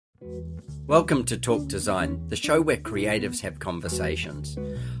Welcome to Talk Design, the show where creatives have conversations.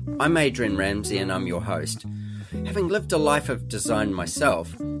 I'm Adrian Ramsey and I'm your host. Having lived a life of design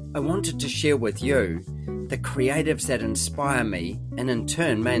myself, I wanted to share with you the creatives that inspire me and in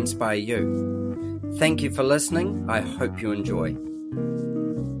turn may inspire you. Thank you for listening. I hope you enjoy.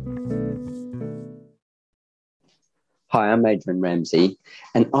 Hi, I'm Adrian Ramsey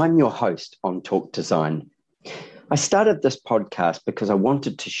and I'm your host on Talk Design. I started this podcast because I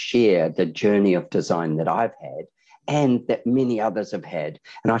wanted to share the journey of design that I've had and that many others have had.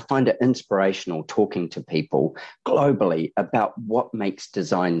 And I find it inspirational talking to people globally about what makes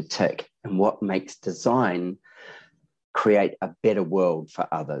design tick and what makes design create a better world for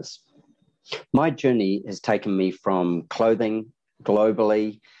others. My journey has taken me from clothing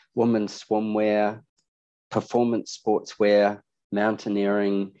globally, women's swimwear, performance sportswear,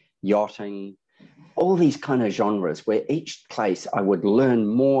 mountaineering, yachting, all these kind of genres where each place I would learn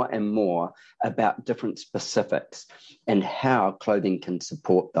more and more about different specifics and how clothing can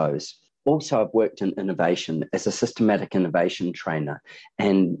support those. Also, I've worked in innovation as a systematic innovation trainer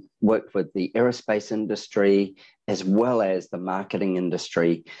and worked with the aerospace industry as well as the marketing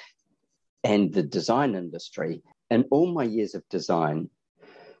industry and the design industry. And all my years of design,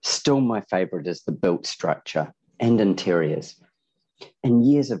 still my favorite is the built structure and interiors. And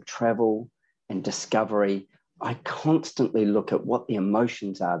years of travel and discovery, I constantly look at what the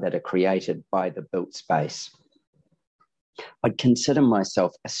emotions are that are created by the built space. I consider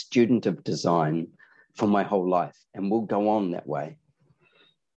myself a student of design for my whole life and will go on that way.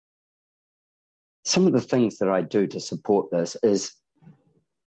 Some of the things that I do to support this is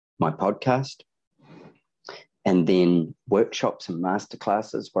my podcast, and then workshops and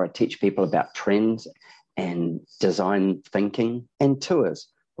masterclasses where I teach people about trends and design thinking, and tours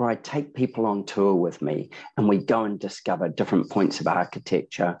where I take people on tour with me and we go and discover different points of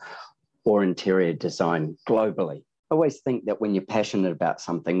architecture or interior design globally. I always think that when you're passionate about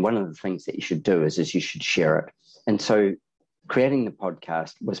something, one of the things that you should do is you should share it. And so creating the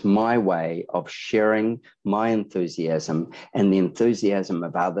podcast was my way of sharing my enthusiasm and the enthusiasm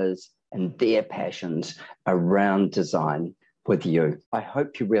of others and their passions around design with you. I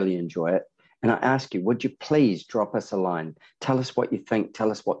hope you really enjoy it. And I ask you, would you please drop us a line? Tell us what you think. Tell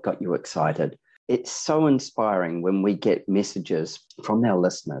us what got you excited. It's so inspiring when we get messages from our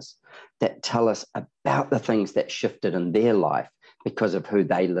listeners that tell us about the things that shifted in their life because of who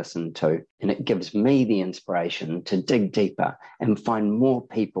they listen to. And it gives me the inspiration to dig deeper and find more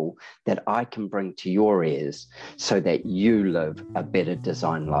people that I can bring to your ears so that you live a better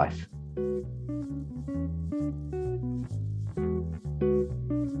design life.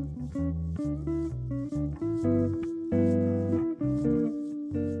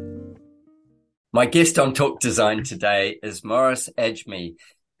 My guest on Talk Design today is Maurice Adjmi.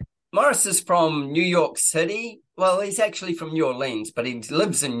 Maurice is from New York City. Well, he's actually from New Orleans, but he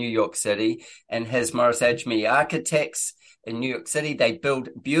lives in New York City and has Maurice Adjmi Architects in New York City. They build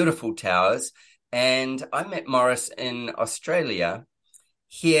beautiful towers. And I met Maurice in Australia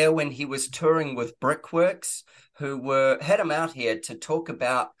here when he was touring with Brickworks, who had him out here to talk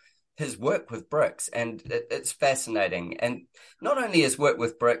about his work with bricks, and it's fascinating. And not only his work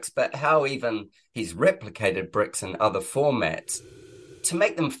with bricks, but how even he's replicated bricks in other formats to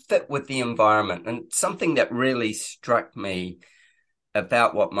make them fit with the environment. And something that really struck me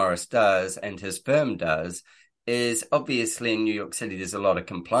about what Maurice does and his firm does is obviously in New York City, there's a lot of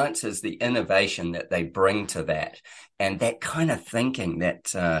compliances, the innovation that they bring to that and that kind of thinking,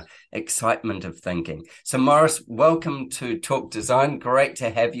 that excitement of thinking. So Maurice, welcome to Talk Design. Great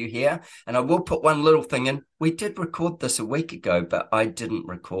to have you here. And I will put one little thing in. We did record this a week ago, but I didn't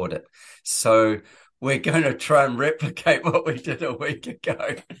record it. So we're going to try and replicate what we did a week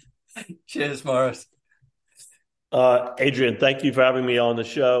ago. Cheers, Maurice. Adrian, thank you for having me on the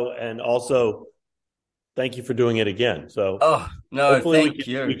show. And also, thank you for doing it again. So, hopefully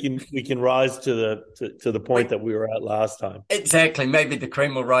we can rise to the point that we were at last time. Exactly. Maybe the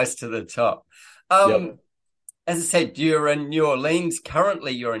cream will rise to the top. Yep. As I said, you're in New Orleans.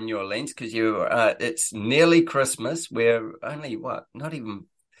 Currently, you're in New Orleans because it's nearly Christmas. We're only not even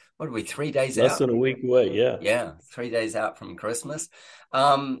 3 days out? Less than a week away. Yeah. Yeah. 3 days out from Christmas.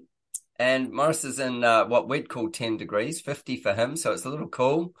 And Maurice is in what we'd call 10 degrees, 50 for him. So it's a little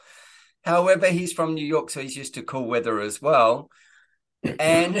cool. However, he's from New York, so he's used to cool weather as well.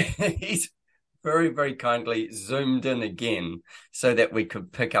 And he's very, very kindly zoomed in again so that we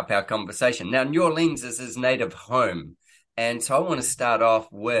could pick up our conversation. Now, New Orleans is his native home. And so I want to start off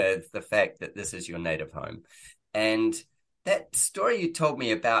with the fact that this is your native home. And that story you told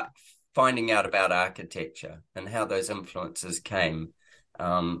me about finding out about architecture and how those influences came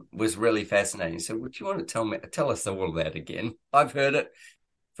was really fascinating. So would you want to tell us all that again? I've heard it,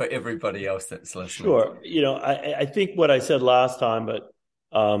 for everybody else that's listening. Sure. I think what I said last time, but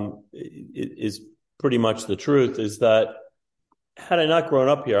it is pretty much the truth, is that had I not grown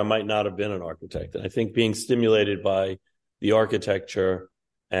up here, I might not have been an architect. And I think being stimulated by the architecture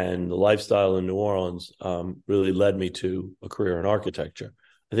and the lifestyle in New Orleans really led me to a career in architecture.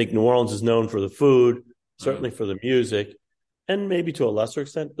 I think New Orleans is known for the food, certainly for the music, and maybe to a lesser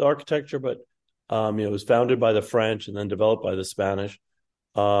extent the architecture, but it was founded by the French and then developed by the Spanish.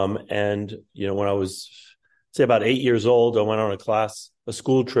 And when I was, say, about 8 years old, I went on a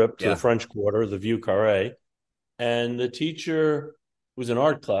school trip to the French Quarter, the Vieux Carré, and the teacher was an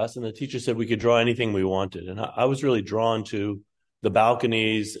art class, and the teacher said we could draw anything we wanted. And I was really drawn to the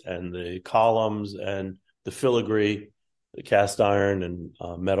balconies and the columns and the filigree, the cast iron and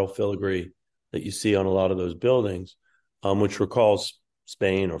metal filigree that you see on a lot of those buildings, which recalls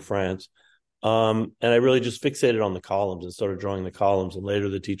Spain or France. And I really just fixated on the columns and started drawing the columns. And later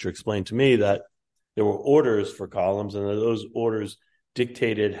the teacher explained to me that there were orders for columns, and that those orders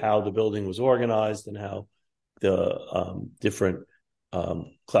dictated how the building was organized and how the different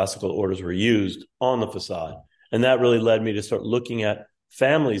classical orders were used on the facade. And that really led me to start looking at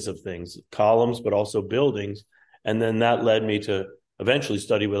families of things, columns, but also buildings. And then that led me to eventually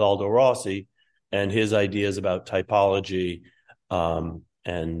study with Aldo Rossi and his ideas about typology and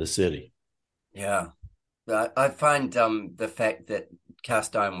the city. Yeah. I find the fact that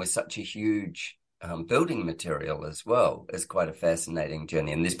cast iron was such a huge building material as well is quite a fascinating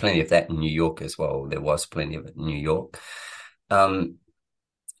journey. And there's plenty of that in New York as well. There was plenty of it in New York.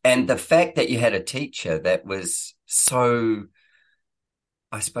 And the fact that you had a teacher that was so,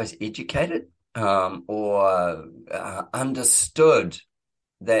 I suppose, educated or understood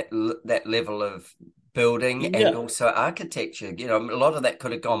that level of building and also architecture. A lot of that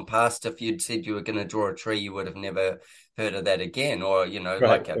could have gone past if you'd said you were going to draw a tree. You would have never heard of that again, or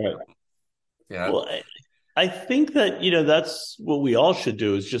Well, I think that that's what we all should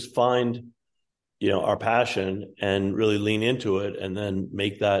do, is just find our passion and really lean into it, and then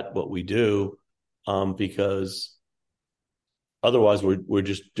make that what we do, because otherwise we're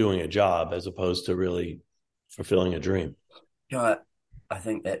just doing a job as opposed to really fulfilling a dream. I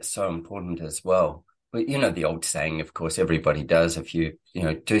think that's so important as well. But the old saying, of course, everybody does. If you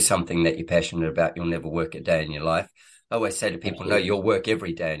do something that you're passionate about, you'll never work a day in your life. I always say to people, no, you'll work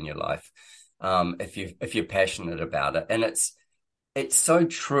every day in your life if you're passionate about it. And it's so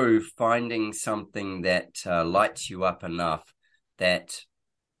true, finding something that lights you up enough that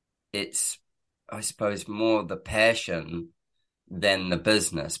it's, I suppose, more the passion than the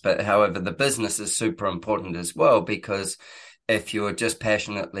business. But however, the business is super important as well, because if you're just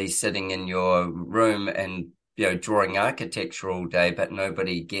passionately sitting in your room and drawing architecture all day, but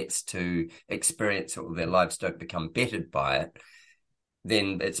nobody gets to experience it, or their lives don't become bettered by it,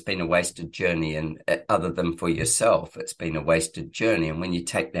 then it's been a wasted journey. And other than for yourself, it's been a wasted journey. And when you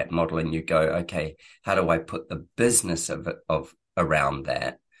take that model and you go, okay, how do I put the business of around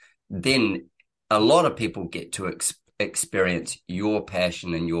that? Then a lot of people get to experience your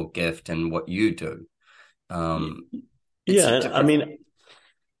passion and your gift and what you do. I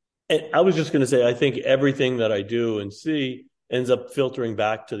was just going to say, I think everything that I do and see ends up filtering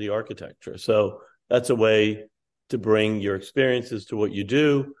back to the architecture. So that's a way to bring your experiences to what you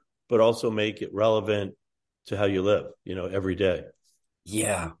do, but also make it relevant to how you live, every day.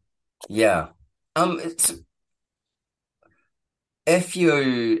 Yeah. If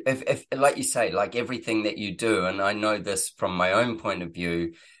like you say, like everything that you do, and I know this from my own point of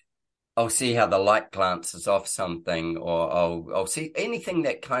view, I'll see how the light glances off something, or I'll see anything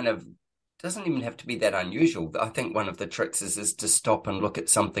that kind of doesn't even have to be that unusual. I think one of the tricks is to stop and look at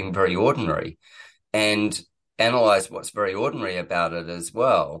something very ordinary and analyze what's very ordinary about it as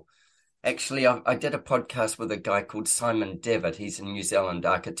well. Actually, I did a podcast with a guy called Simon Devitt. He's a New Zealand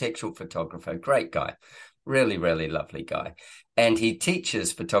architectural photographer. Great guy. Really, really lovely guy. And he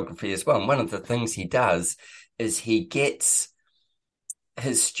teaches photography as well. And one of the things he does is he gets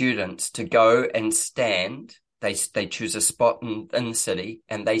his students to go and stand. They choose a spot in the city,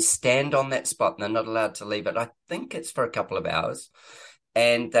 and they stand on that spot, and they're not allowed to leave it. I think it's for a couple of hours.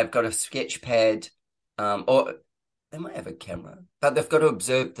 And they've got a sketch pad, or they might have a camera, but they've got to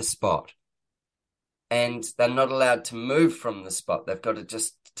observe the spot. And they're not allowed to move from the spot. They've got to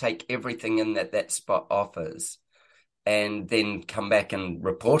just take everything in that spot offers, and then come back and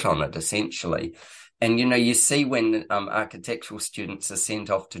report on it, essentially. And, you see when architectural students are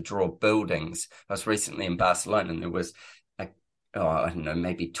sent off to draw buildings. I was recently in Barcelona, and there was,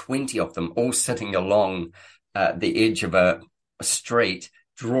 maybe 20 of them all sitting along the edge of a a street,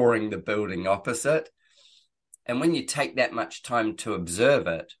 drawing the building opposite. And when you take that much time to observe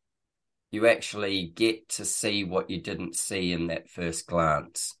it, you actually get to see what you didn't see in that first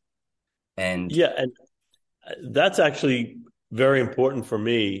glance. And that's actually very important for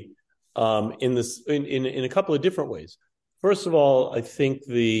me, in a couple of different ways. First of all, I think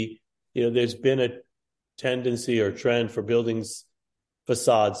there's been a tendency or trend for buildings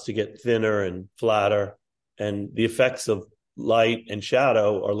facades to get thinner and flatter, and the effects of light and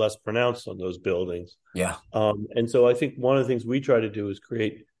shadow are less pronounced on those buildings. Yeah. And so I think one of the things we try to do is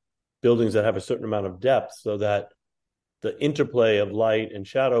create buildings that have a certain amount of depth, so that the interplay of light and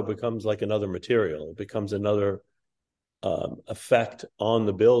shadow becomes like another material. It becomes another effect on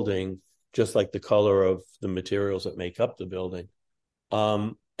the building, just like the color of the materials that make up the building.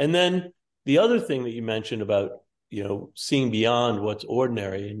 And then the other thing that you mentioned about, seeing beyond what's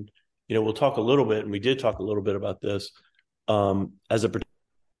ordinary, and, we'll talk a little bit, and we did talk a little bit about this, as it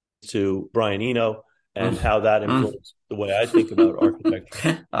pertains to Brian Eno and how that influenced the way I think about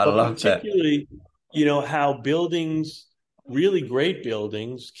architecture. I but love particularly, how buildings, really great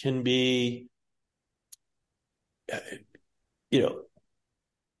buildings, can be,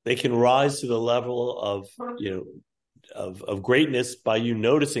 they can rise to the level of, of greatness by you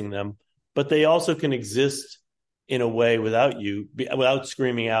noticing them, but they also can exist in a way without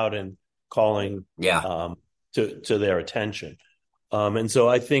screaming out and calling to their attention. And so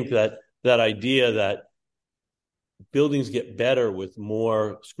I think that idea that buildings get better with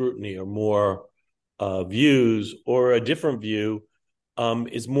more scrutiny or more views, or a different view,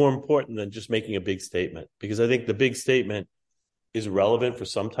 is more important than just making a big statement. Because I think the big statement is relevant for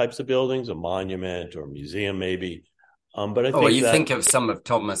some types of buildings, a monument or a museum maybe. But I think think of some of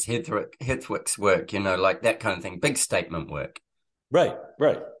Thomas Heathwick's work, like that kind of thing, big statement work. Right.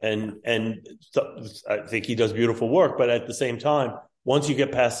 And so I think he does beautiful work, but at the same time, once you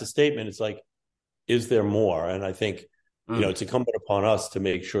get past the statement, it's like, is there more? And I think, it's incumbent upon us to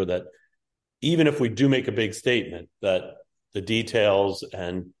make sure that even if we do make a big statement, that the details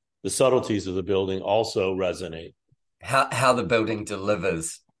and the subtleties of the building also resonate. How the building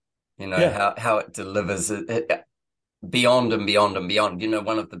delivers, how it delivers it beyond and beyond and beyond.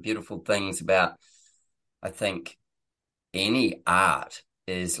 One of the beautiful things about, I think, any art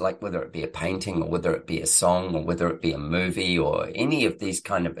is, like, whether it be a painting or whether it be a song or whether it be a movie or any of these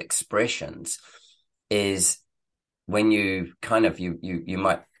kind of expressions, is when you kind of, you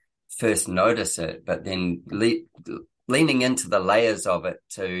might first notice it, but then leaning into the layers of it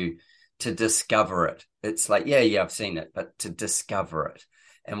to discover it. It's like, yeah, I've seen it, but to discover it.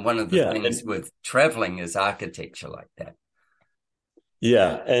 And one of the things with traveling is architecture like that.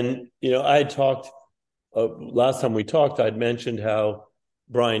 Yeah. And, I had talked, last time we talked, I'd mentioned how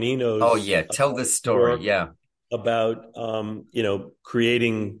Brian Eno's... Oh, yeah. Tell this story. Yeah. About,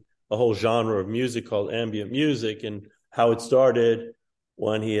 creating a whole genre of music called ambient music, and how it started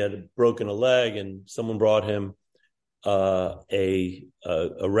when he had broken a leg and someone brought him a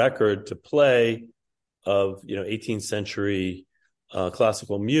record to play of 18th century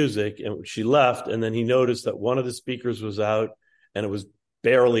classical music, and she left, and then he noticed that one of the speakers was out and it was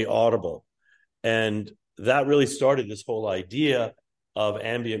barely audible, and that really started this whole idea of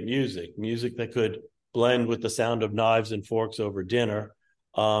ambient music that could blend with the sound of knives and forks over dinner,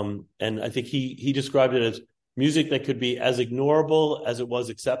 and I think he described it as music that could be as ignorable as it was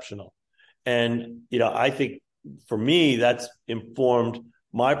exceptional. And I think for me, that's informed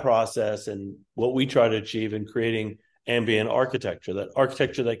my process and what we try to achieve in creating ambient architecture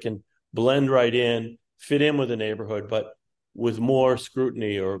that can blend right in, fit in with the neighborhood, but with more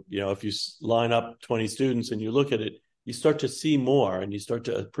scrutiny. Or, if you line up 20 students and you look at it, you start to see more and you start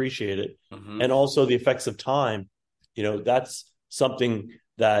to appreciate it. And also the effects of time, that's something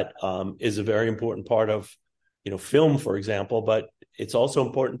that is a very important part of, film, for example, but it's also an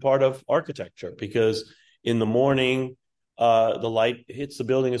important part of architecture, because in the morning, the light hits the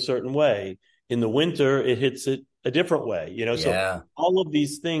building a certain way. In the winter, it hits it a different way, So all of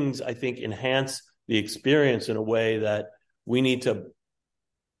these things, I think, enhance the experience in a way that we need to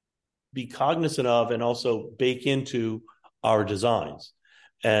be cognizant of and also bake into our designs.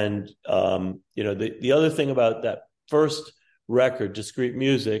 And, the other thing about that first record, Discrete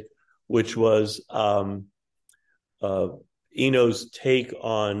Music, which was Eno's take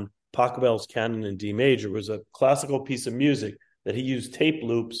on Pachelbel's Canon in D major, was a classical piece of music that he used tape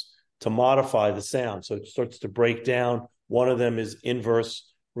loops to modify the sound. So it starts to break down. One of them is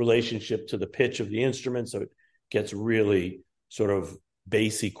inverse relationship to the pitch of the instrument. So it gets really sort of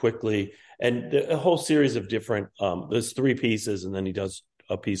bassy quickly. And a whole series of different, there's 3 pieces, and then he does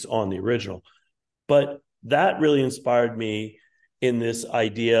a piece on the original. But that really inspired me in this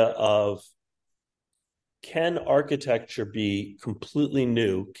idea of, can architecture be completely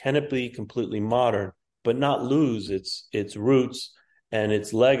new? Can it be completely modern, but not lose its roots and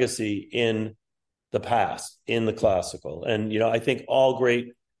its legacy in the past, in the classical? And, I think all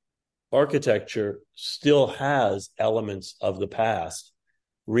great architecture still has elements of the past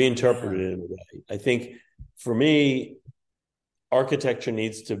reinterpreted in a way. I think for me, architecture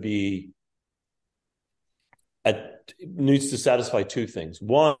needs to satisfy two things.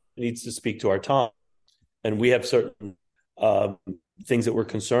 One, it needs to speak to our time. And we have certain things that we're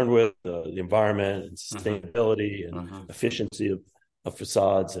concerned with, the environment and sustainability and efficiency of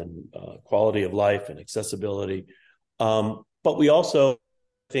facades and quality of life and accessibility. But we also,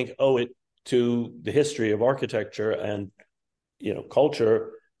 I think, owe it to the history of architecture and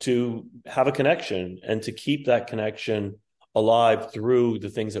culture to have a connection and to keep that connection alive through the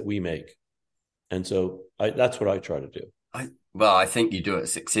things that we make. And so that's what I try to do. I think you do it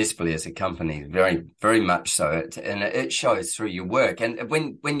successfully as a company, very, very much so. And it shows through your work. And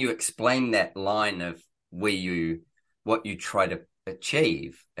when you explain that line of what you try to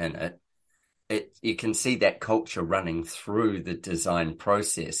achieve in it, you can see that culture running through the design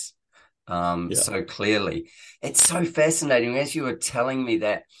process so clearly. It's so fascinating. As you were telling me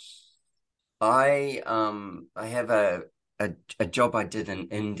that, I have a job I did in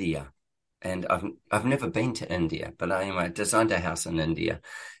India. And I've never been to India, but I designed a house in India,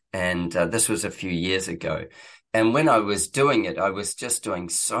 and this was a few years ago. And when I was doing it, I was just doing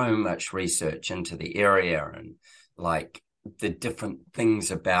so much research into the area and like the different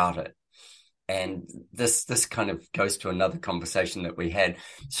things about it. And this kind of goes to another conversation that we had.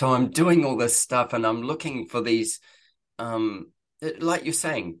 So I'm doing all this stuff, and I'm looking for these, like you're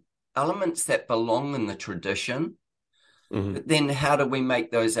saying, elements that belong in the tradition. But then how do we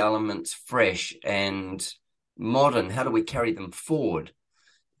make those elements fresh and modern? How do we carry them forward?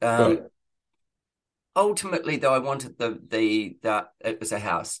 Right. Ultimately, though, I wanted that it was a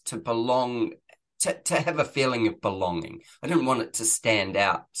house to belong, to have a feeling of belonging. I didn't want it to stand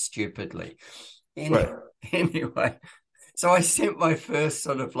out stupidly. Anyway, so I sent my first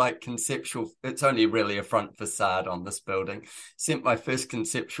sort of like conceptual, it's only really a front facade on this building, sent my first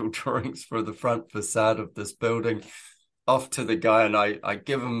conceptual drawings for the front facade of this building off to the guy, and I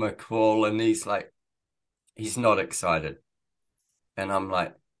give him a call, and he's not excited. And I'm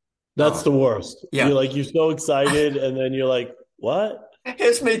like, that's the worst. Yeah. You're so excited, and then you're like, what?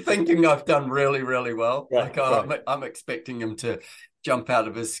 Here's me thinking I've done really, really well. Right, I'm expecting him to jump out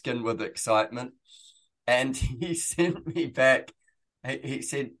of his skin with excitement. And he sent me back, he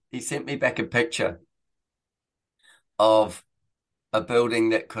sent me back a picture of a building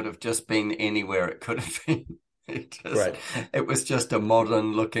that could have just been anywhere it could have been. It was just a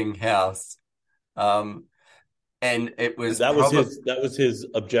modern looking house. And it was that was his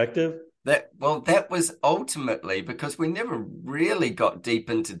objective. That was ultimately, because we never really got deep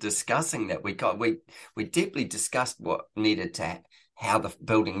into discussing that. We deeply discussed how the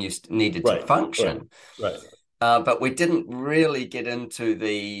building needed to function. Right. But we didn't really get into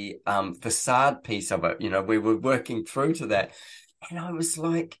the facade piece of it. We were working through to that. And I was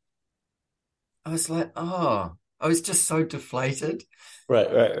like, oh, I was just so deflated. Right.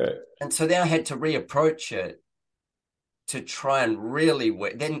 And so then I had to reapproach it to try and really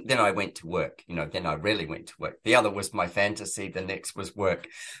work. Then I went to work, then I really went to work. The other was my fantasy. The next was work.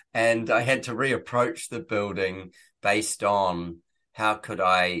 And I had to reapproach the building based on how could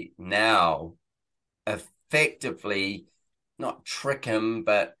I now effectively not trick him,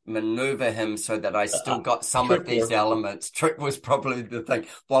 but maneuver him so that I still got some of these elements. Trick was probably the thing,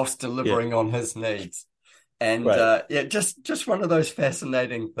 whilst delivering on his needs. And just one of those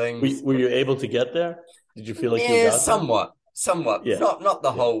fascinating things. Were you able to get there? Did you feel like you got somewhat, yeah. not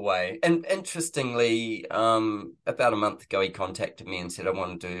the whole way. And interestingly, about a month ago, he contacted me and said, I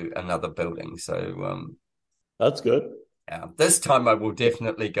want to do another building. So that's good. Yeah, this time I will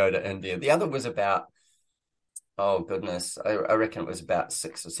definitely go to India. The other was about, oh goodness, I reckon it was about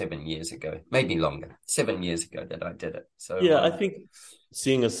 6 or 7 years ago, maybe longer, 7 years ago that I did it. So yeah, I think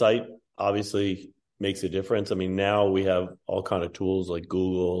seeing a site obviously makes a difference. I mean, now we have all kind of tools like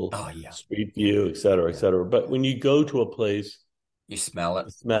Google, Street View, et cetera. But when you go to a place, you smell it,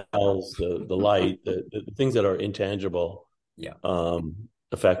 the smells, the light, the things that are intangible,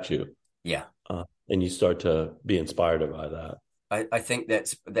 affect you. Yeah. And you start to be inspired by that. I think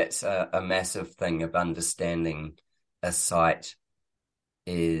that's a massive thing of understanding a site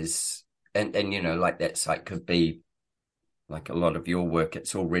is, and like that site could be like a lot of your work.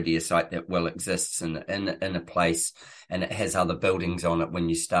 It's already a site that exists in a place, and it has other buildings on it when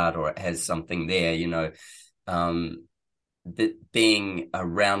you start, or it has something there, being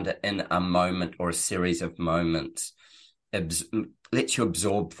around it in a moment or a series of moments lets you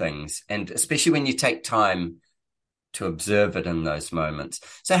absorb things, and especially when you take time to observe it in those moments.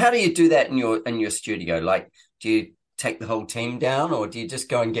 So how do you do that in your studio? Like, do you take the whole team down, or do you just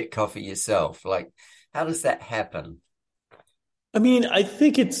go and get coffee yourself? Like, how does that happen? I mean, I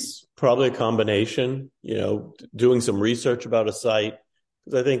think it's probably a combination, doing some research about a site,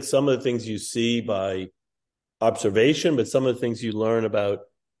 because I think some of the things you see by observation, but some of the things you learn about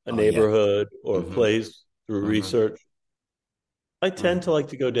a neighborhood or a place through research. I tend to like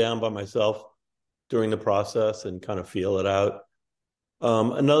to go down by myself during the process and kind of feel it out.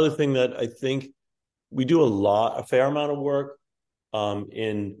 Another thing that I think we do a fair amount of work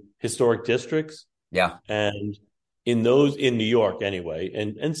in historic districts. Yeah. And in those in New York anyway,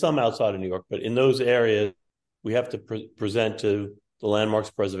 and some outside of New York, but in those areas, we have to present to the Landmarks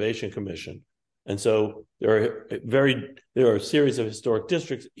Preservation Commission. And so there are a series of historic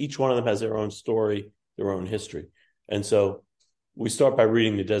districts. Each one of them has their own story, their own history. And so we start by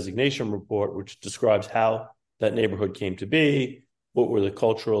reading the designation report, which describes how that neighborhood came to be, what were the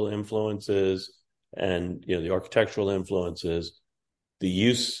cultural influences and the architectural influences, the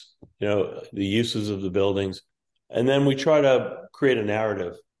uses of the buildings. And then we try to create a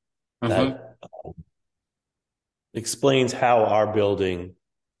narrative that explains how our building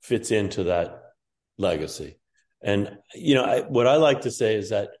fits into that legacy. And what I like to say is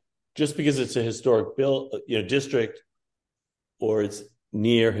that just because it's a historic district or it's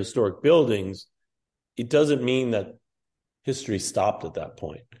near historic buildings, it doesn't mean that history stopped at that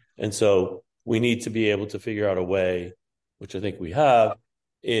point. And so we need to be able to figure out a way, which I think we have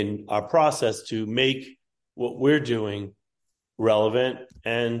in our process, to make what we're doing relevant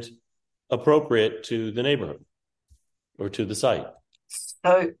and appropriate to the neighborhood or to the site.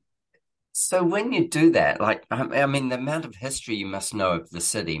 So when you do that, like, I mean, the amount of history you must know of the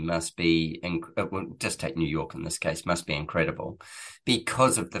city must be, just take New York in this case, must be incredible,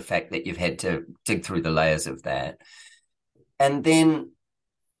 because of the fact that you've had to dig through the layers of that. And then,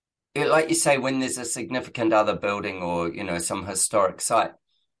 like you say, when there's a significant other building or, some historic site,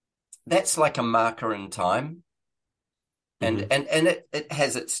 that's like a marker in time. And it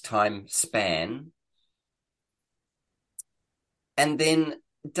has its time span. And then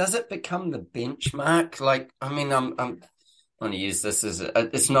does it become the benchmark? Like, I mean, I'm going to use this as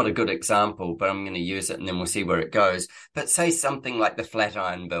it's not a good example, but I'm going to use it and then we'll see where it goes. But say something like the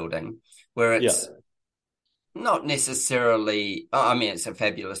Flatiron Building, where it's not necessarily, I mean, it's a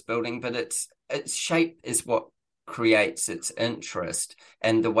fabulous building, but its shape is what creates its interest,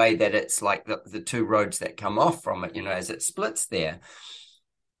 and the way that it's like the two roads that come off from it, as it splits there.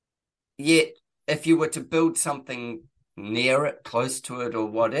 Yet, if you were to build something near it, close to it, or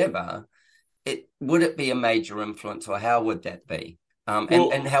whatever, would it be a major influence, or how would that be?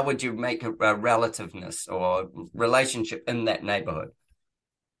 And how would you make a relativeness or relationship in that neighborhood?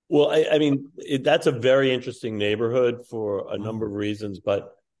 Well, I mean, that's a very interesting neighborhood for a number of reasons,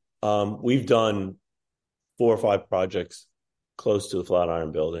 but we've done 4 or 5 projects close to the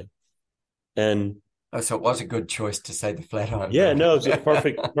Flatiron Building. And so it was a good choice to say the Flatiron Building. No, it's a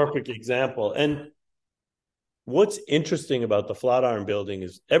perfect example. And what's interesting about the Flatiron Building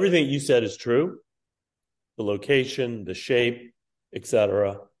is everything you said is true. The location, the shape,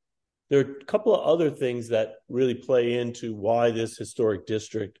 etc. There are a couple of other things that really play into why this historic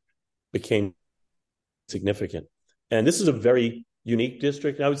district became significant. And this is a very unique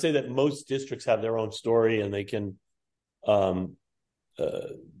district. And I would say that most districts have their own story and they can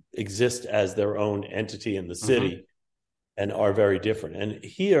exist as their own entity in the city and are very different. And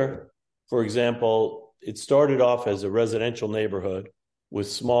here, for example, it started off as a residential neighborhood with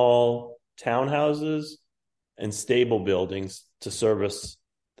small townhouses and stable buildings to service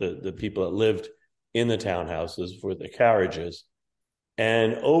the people that lived in the townhouses for the carriages.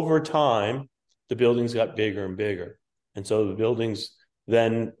 And over time, the buildings got bigger and bigger. And so the buildings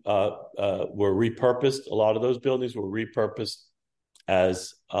then were repurposed. A lot of those buildings were repurposed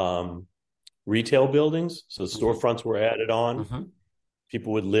as retail buildings. So storefronts were added on.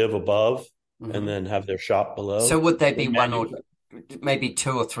 People would live above and then have their shop below. So would they be one or maybe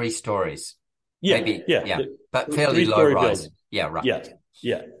 2 or 3 stories? Yeah, maybe, yeah. But fairly low rise. Buildings. Yeah, right.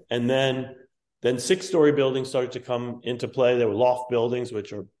 Yeah. And then 6-story buildings started to come into play. There were loft buildings,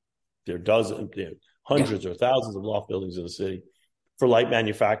 which are hundreds or thousands of loft buildings in the city for light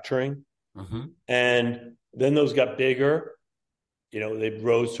manufacturing. And then those got bigger. They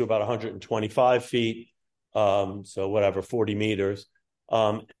rose to about 125 feet. So 40 meters.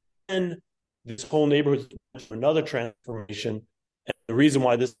 And this whole neighborhood went through another transformation. And the reason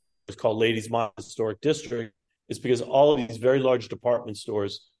why this is called Ladies' Mile Historic District is because all of these very large department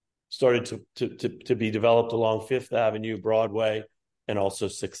stores started to be developed along Fifth Avenue, Broadway, and also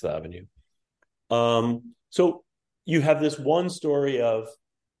Sixth Avenue. So you have this one story of,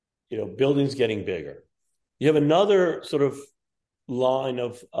 buildings getting bigger. You have another sort of line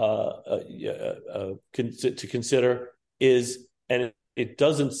of to consider is, and it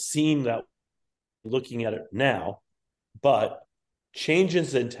doesn't seem that looking at it now, but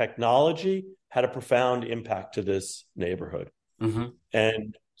changes in technology had a profound impact to this neighborhood. Mm-hmm.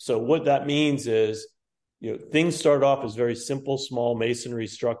 And so what that means is, things start off as very simple, small masonry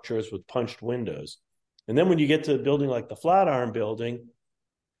structures with punched windows. And then when you get to a building like the Flatiron Building,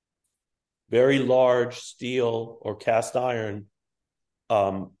 very large steel or cast iron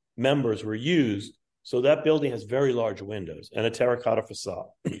members were used. So that building has very large windows and a terracotta facade.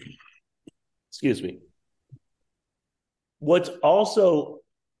 Excuse me. What's also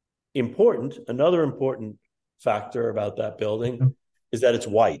important, another important factor about that building is that it's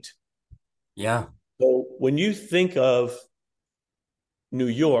white. Yeah. So when you think of New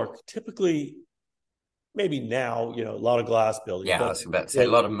York, typically, maybe now, a lot of glass buildings. Yeah, but, I was about to say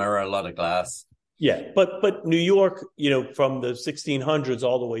a lot of mirror, a lot of glass. Yeah, but New York, from the 1600s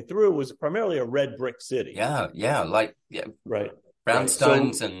all the way through was primarily a red brick city. Yeah, Right.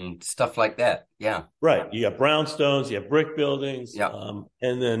 Brownstones So, and stuff like that. Yeah. right. You have brownstones, you have brick buildings. Yeah.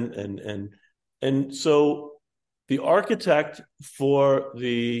 And so the architect for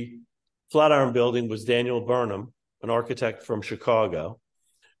the Flatiron Building was Daniel Burnham, an architect from Chicago.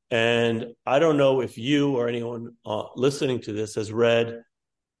 And I don't know if you or anyone listening to this has read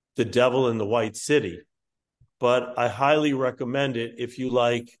The Devil in the White City, but I highly recommend it if you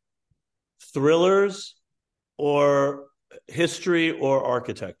like thrillers or history or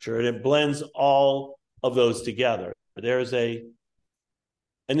architecture, and it blends all of those together. And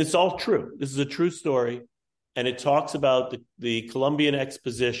it's all true. This is a true story, and it talks about the Columbian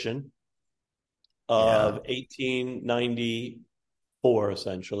Exposition of 1894,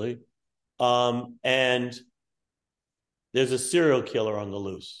 essentially. And there's a serial killer on the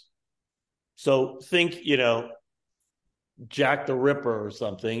loose. So think, Jack the Ripper or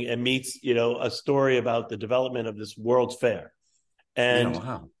something, and meets, a story about the development of this World's Fair. And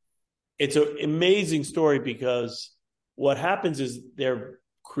it's an amazing story because what happens is they're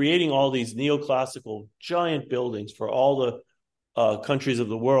creating all these neoclassical giant buildings for all the countries of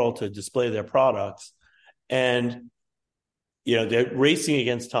the world to display their products. And, they're racing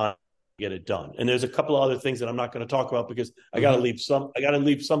against time to get it done. And there's a couple of other things that I'm not going to talk about because I got to leave some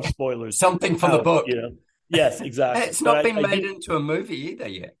spoilers. Something from the book. Yes, exactly. It's not been made into a movie either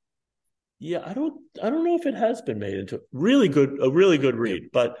yet. Yeah, I don't know if it has been made into a really good read. Yeah.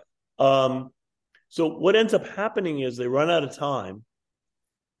 But so what ends up happening is they run out of time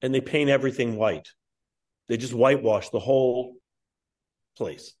and they paint everything white. They just whitewash the whole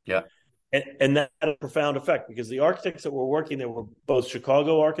place. Yeah. And that had a profound effect because the architects that were working there were both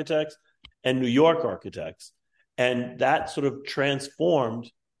Chicago architects and New York architects. And that sort of transformed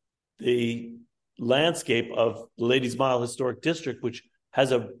the landscape of the Ladies Mile Historic District, which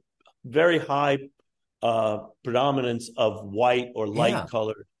has a very high predominance of white or light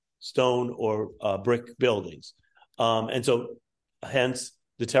colored stone or brick buildings. And so hence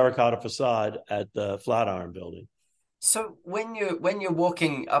the terracotta facade at the Flatiron Building. So when you're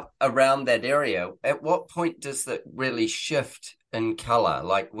walking up around that area, at what point does that really shift in color?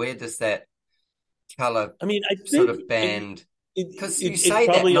 Like where does that color I think sort of band? Because you say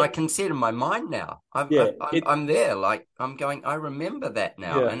that and I can see it in my mind now. I'm there, like I'm going, I remember that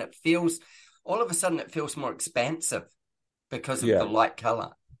now. And it feels, all of a sudden it feels more expansive because of the light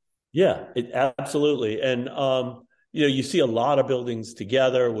color. Yeah, absolutely. And, you see a lot of buildings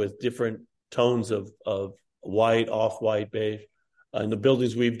together with different tones of white, off-white, beige. And the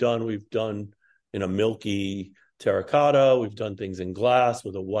buildings we've done in a milky terracotta. We've done things in glass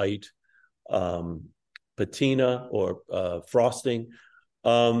with a white patina or frosting.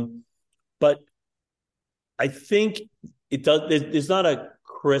 But I think it does. There's not a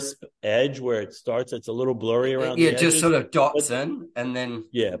crisp edge where it starts. It's a little blurry around the edges. Just sort of dots in and then.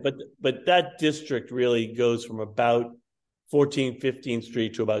 Yeah, but that district really goes from about 14th, 15th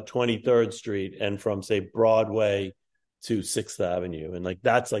Street to about 23rd Street and from, say, Broadway to 6th Avenue. And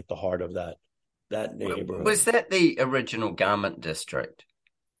that's like the heart of that neighborhood. Was that the original garment district?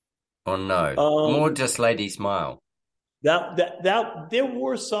 Or no? More just Ladies Mile? That there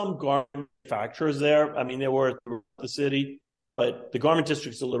were some garment manufacturers there. I mean, there were throughout the city, but the garment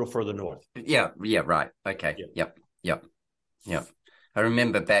district's a little further north. Yeah, right. Okay. Yeah. Yep. I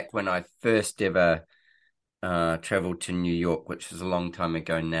remember back when I first ever traveled to New York, which was a long time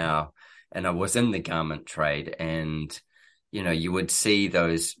ago now, and I was in the garment trade, and you would see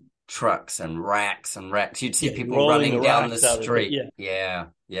those trucks and racks and racks. You'd see people rolling running the down the racks out of it. street. Yeah.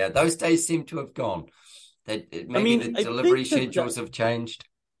 Those days seem to have gone. Maybe the I delivery think schedules have changed.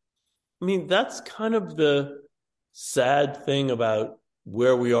 that's kind of the sad thing about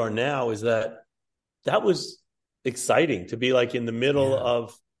where we are now, is that was exciting to be like in the middle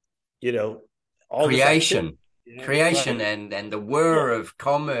of, all this activity. Creation, creation, Right. and the whir Yeah. of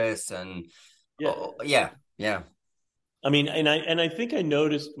commerce, and Yeah. yeah. And I think I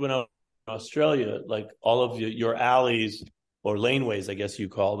noticed when I was in Australia, like all of your alleys or laneways, I guess you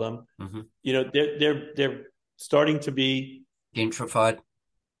call them, Mm-hmm. they're starting to be, Gentrified.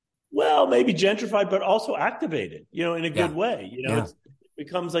 well, maybe gentrified, but also activated, in a Yeah, good way. yeah. It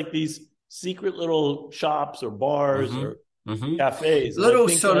becomes like these secret little shops or bars Mm-hmm. or Mm-hmm. cafes. And I Little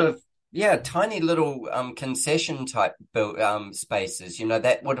think sort that, of, tiny little concession type built spaces,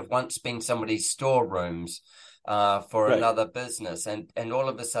 that would have once been somebody's storerooms for right, another business, and all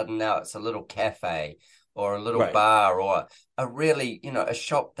of a sudden now it's a little cafe or a little right. bar, or a really, a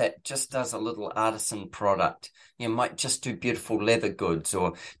shop that just does a little artisan product. You might just do beautiful leather goods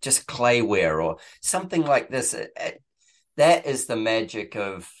or just clayware or something like this. That is the magic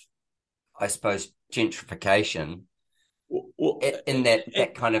of, I suppose, gentrification, Well, in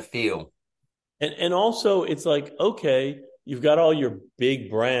that kind of feel. and also it's like, okay, you've got all your big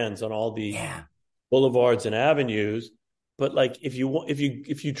brands on all the Yeah. boulevards and avenues, but like if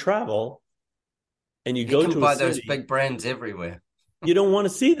you travel and you You go can to a buy those city, big brands everywhere. you don't want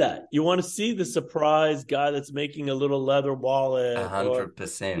to see that. You want to see the surprise guy that's making a little leather A wallet, or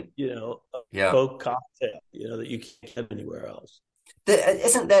 100%. a Yeah. folk cocktail, that you can't get anywhere else.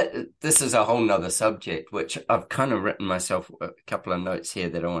 Isn't that, this is a whole nother subject, which I've kind of written myself a couple of notes here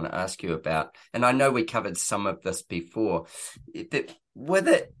that I want to ask you about. And I know we covered some of this before, but with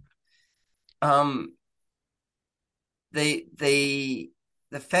it, um, the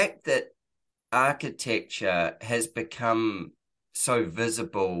fact that architecture has become so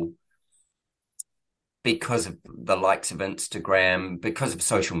visible because of the likes of Instagram, because of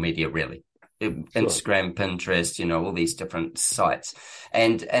social media, really. Sure. Instagram, Pinterest, all these different sites,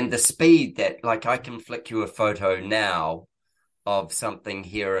 and the speed that, like, I can flick you a photo now of something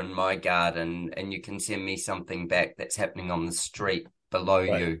here in my garden, and you can send me something back that's happening on the street below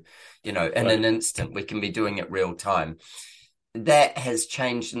Right. you, in an Right. instant. We can be doing it real time. That has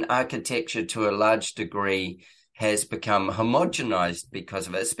changed, and architecture to a large degree has become homogenized because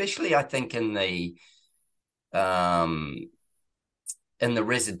of it, especially I think um in the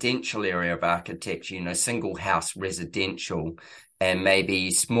residential area of architecture, single house residential, and maybe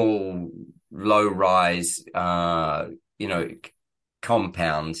small low rise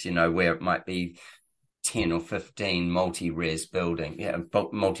compounds, where it might be 10 or 15 multi-res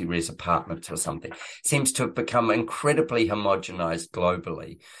multi-res apartments or something, seems to have become incredibly homogenized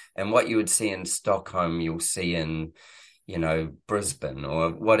globally. And what you would see in Stockholm, you'll see in, Brisbane or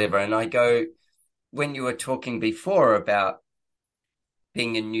whatever. And I go, when you were talking before about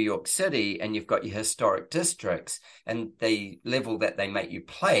being in New York City, and you've got your historic districts and the level that they make you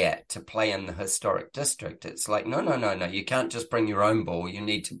play at to play in the historic district, it's like, no, you can't just bring your own ball. You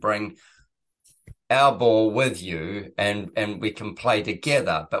need to bring our ball with you, and we can play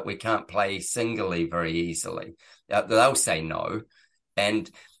together, but we can't play singly very easily. They'll say no. And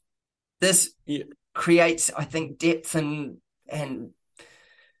this creates, I think, depth and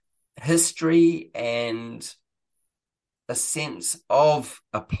history and a sense of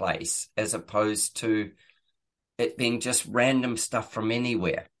a place, as opposed to it being just random stuff from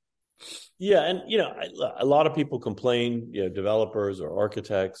anywhere. Yeah, and a lot of people complain, developers or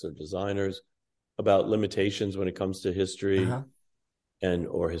architects or designers, about limitations when it comes to history and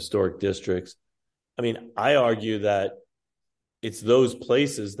or historic districts. I argue that it's those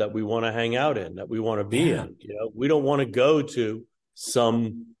places that we want to hang out in, that we want to be in. We don't want to go to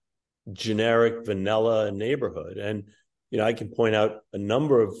some generic vanilla neighborhood. And I can point out a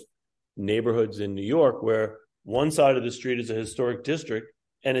number of neighborhoods in New York where one side of the street is a historic district,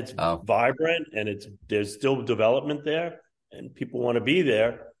 and it's vibrant, and there's still development there, and people want to be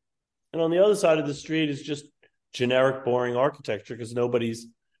there. And on the other side of the street is just generic, boring architecture, because nobody's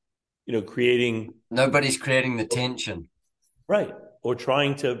creating the tension, right, or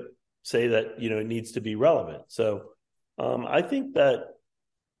trying to say that it needs to be relevant. So I think that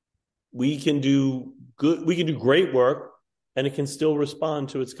we can do great work, and it can still respond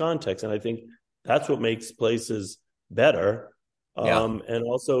to its context. And I think that's what makes places better. And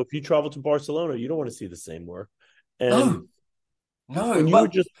also, if you travel to Barcelona, you don't want to see the same work. And no, when you were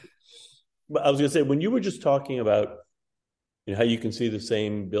just, I was going to say, when you were just talking about how you can see the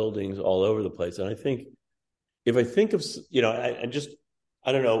same buildings all over the place. And I think if I think of,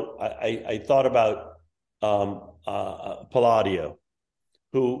 I don't know, I thought about Palladio,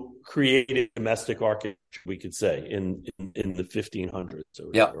 who created domestic architecture, we could say, in the 1500s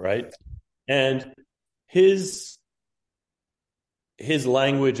or Yeah. whatever, right? And his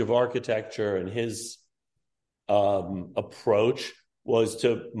language of architecture and his approach was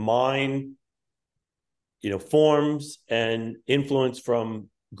to mine, forms and influence from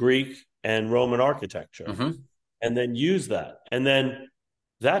Greek and Roman architecture, and then use that. And then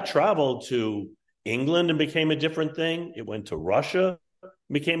that traveled to England and became a different thing. It went to Russia,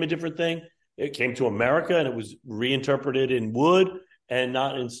 became a different thing. It came to America and it was reinterpreted in wood and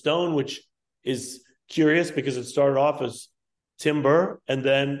not in stone, which is curious because it started off as timber and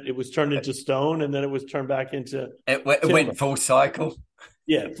then it was turned into stone and then it was turned back into it went full cycle.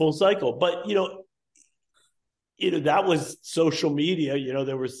 Yeah, full cycle. But that was social media.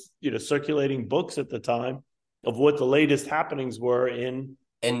 There was circulating books at the time of what the latest happenings were in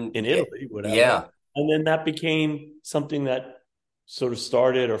Italy, whatever. Yeah. And then that became something that sort of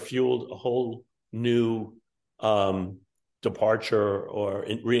started or fueled a whole new departure or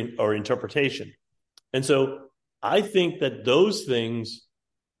interpretation. And so I think that those things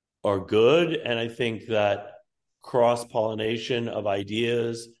are good. And I think that cross-pollination of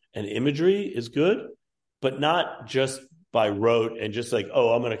ideas and imagery is good, but not just by rote and just like,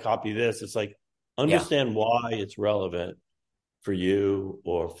 oh, I'm going to copy this. It's like, understand why it's relevant for you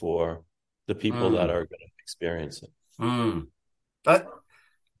or for the people that are going to experience it. But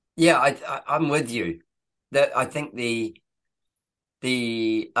yeah, I'm with you. That I think the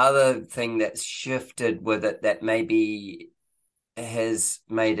other thing that's shifted with it that maybe has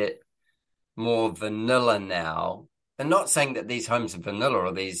made it more vanilla now, and not saying that these homes are vanilla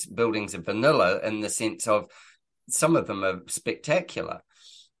or these buildings are vanilla in the sense of some of them are spectacular.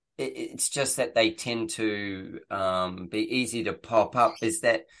 It's just that they tend to be easy to pop up, is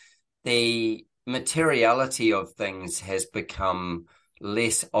that the materiality of things has become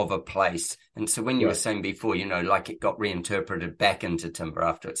less of a place. And so when you were saying before, like it got reinterpreted back into timber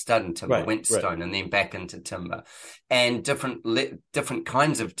after it started in timber, went stone, and then back into timber. And different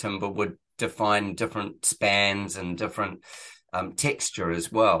kinds of timber would define different spans and different texture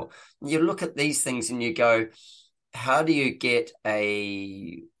as well. You look at these things and you go, how do you get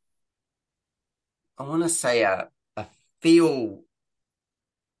a feel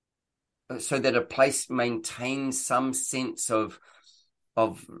so that a place maintains some sense of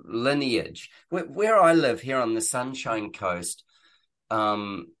lineage? Where I live here on the Sunshine Coast,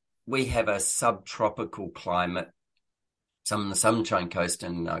 we have a subtropical climate. It's on the Sunshine Coast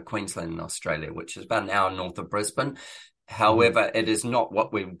in Queensland, Australia, which is about an hour north of Brisbane. However, it is not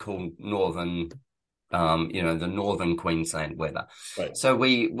what we would call northern, the northern Queensland weather. Right. So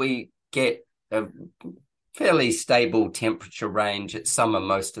we get a fairly stable temperature range. It's summer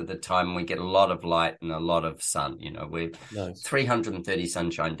most of the time. We get a lot of light and a lot of sun. We're 330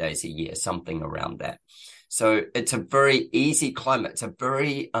 sunshine days a year, something around that. So it's a very easy climate. It's a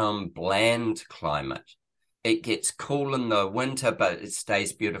very bland climate. It gets cool in the winter, but it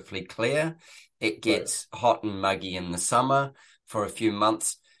stays beautifully clear. It gets hot and muggy in the summer for a few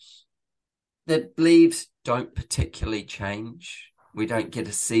months. The leaves don't particularly change. We don't get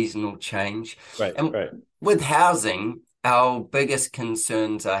a seasonal change. With housing, our biggest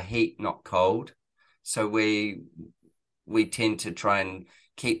concerns are heat, not cold. So we tend to try and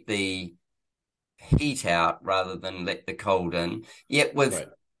keep the heat out rather than let the cold in. Yet with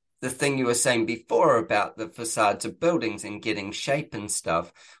the thing you were saying before about the facades of buildings and getting shape and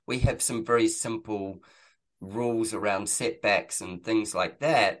stuff, we have some very simple rules around setbacks and things like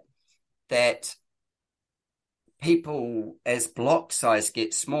that people, as block size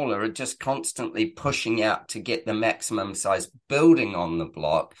gets smaller, are just constantly pushing out to get the maximum size building on the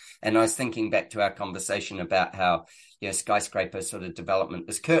block. And I was thinking back to our conversation about how, skyscraper sort of development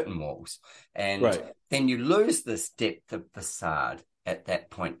is curtain walls. And then you lose this depth of facade at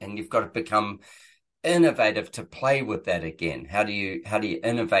that point, and you've got to become innovative to play with that again. How do you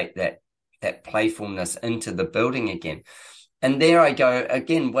innovate that playfulness into the building again? And there I go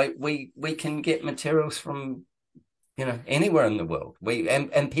again. We can get materials from anywhere in the world.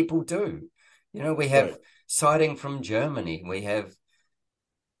 And people do. We have siding from Germany. We have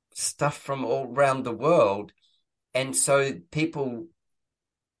stuff from all around the world. And so people,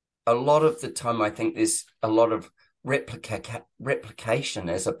 a lot of the time, I think there's a lot of replication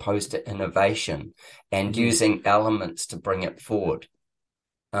as opposed to innovation and using elements to bring it forward.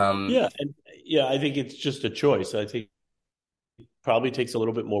 I think it's just a choice. I think it probably takes a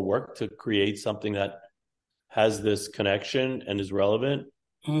little bit more work to create something that has this connection and is relevant,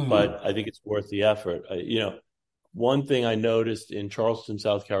 but I think it's worth the effort. One thing I noticed in Charleston,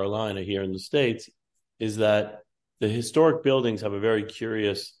 South Carolina, here in the States, is that the historic buildings have a very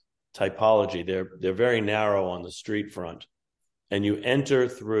curious typology. They're very narrow on the street front, and you enter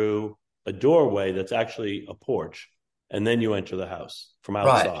through a doorway that's actually a porch, and then you enter the house from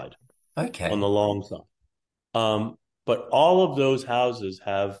outside, okay, on the long side. But all of those houses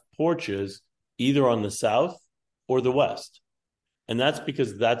have porches either on the south or the west, and that's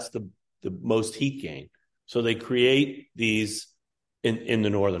because that's the most heat gain. So they create these in the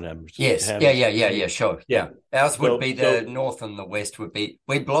northern hemisphere. Yes. Yeah. Sure. Yeah. Ours would be the north, and the west would be,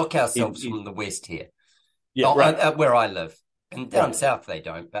 we block ourselves from the west here. Yeah. Right. Where I live. And down south they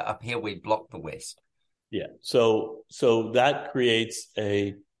don't, but up here we block the west. Yeah. So that creates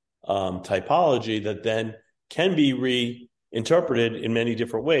a typology that then can be reinterpreted in many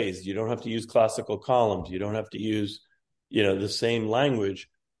different ways. You don't have to use classical columns. You don't have to use, the same language,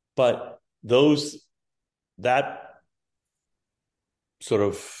 but that sort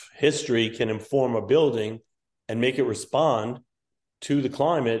of history can inform a building and make it respond to the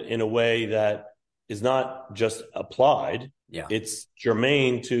climate in a way that is not just applied. Yeah. It's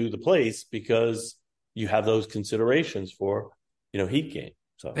germane to the place because you have those considerations for, heat gain.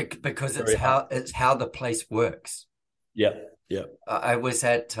 So because it's how the place works. Yeah. I was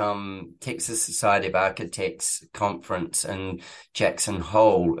at Texas Society of Architects conference in Jackson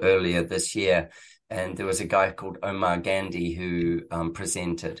Hole earlier this year, and there was a guy called Omar Gandhi who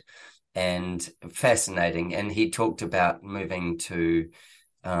presented, and fascinating. And he talked about moving to,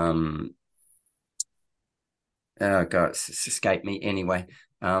 oh God, it's escaped me anyway.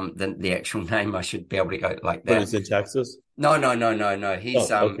 The actual name, I should be able to go like that. But it's in Texas? No.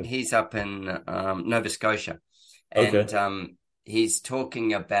 He's up in Nova Scotia, and he's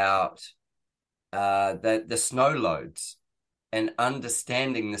talking about the snow loads, and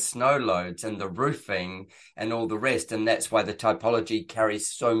understanding the snow loads and the roofing and all the rest. And that's why the typology carries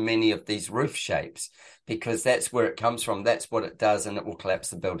so many of these roof shapes, because that's where it comes from. That's what it does, and it will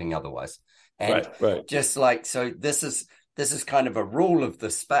collapse the building otherwise. And right. Just like, so this is kind of a rule of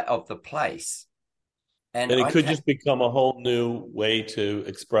the place. And it could just become a whole new way to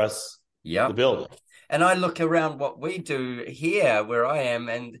express the building. And I look around what we do here where I am,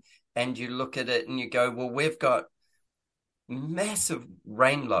 and you look at it and you go, well, we've got massive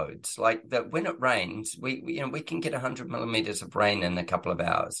rain loads, like that. When it rains, we can get 100 millimeters of rain in a couple of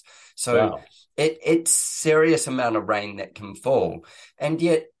hours. So it's serious amount of rain that can fall. And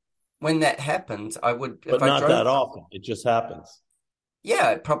yet when that happens, but not that often. It just happens.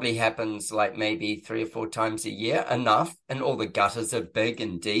 Yeah, it probably happens like maybe 3 or 4 times a year, enough. And all the gutters are big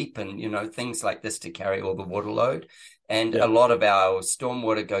and deep, and, things like this to carry all the water load. And a lot of our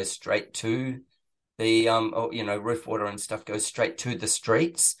stormwater goes straight to the, roof water and stuff goes straight to the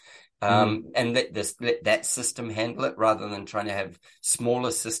streets. And let that system handle it rather than trying to have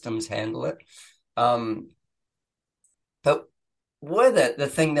smaller systems handle it. But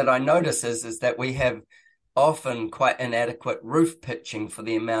the thing that I notice is that we have often quite inadequate roof pitching for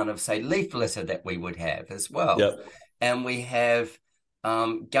the amount of, say, leaf litter that we would have as well. Yep. And we have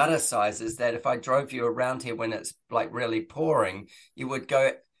gutter sizes that if I drove you around here when it's like really pouring, you would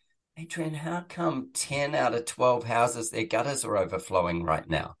go, Adrian, how come 10 out of 12 houses, their gutters are overflowing right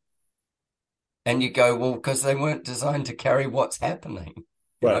now? And you go, well, because they weren't designed to carry what's happening.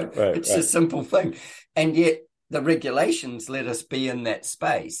 It's a simple thing. And yet the regulations let us be in that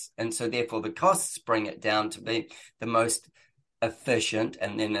space. And so therefore the costs bring it down to be the most efficient,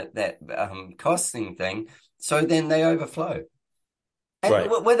 and then at that costing thing. So then they overflow. And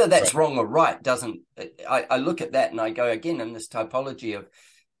whether that's wrong or right doesn't, I look at that and I go, again, in this typology of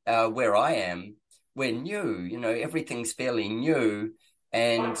where I am, we're new, everything's fairly new,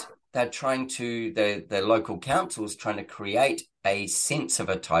 and they're trying to, the local council's trying to create a sense of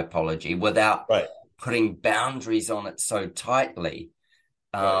a typology without putting boundaries on it so tightly.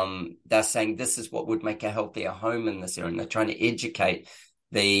 They're saying this is what would make a healthier home in this area, and they're trying to educate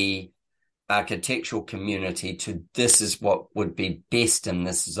the architectural community to this is what would be best in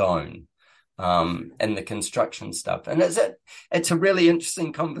this zone, and the construction stuff. And it's a really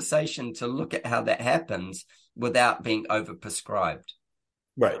interesting conversation to look at how that happens without being overprescribed.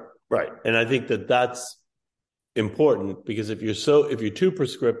 Right. And I think that's important, because if you're too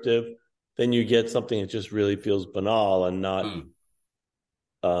prescriptive, then you get something that just really feels banal and not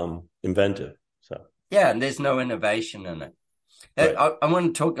inventive. So and there's no innovation in it. I want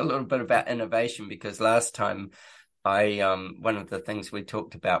to talk a little bit about innovation, because last time one of the things we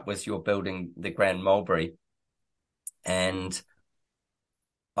talked about was your building, the Grand Mulberry, and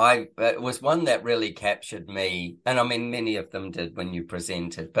it was one that really captured me, and I mean many of them did when you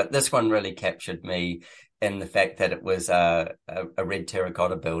presented, but this one really captured me in the fact that it was a red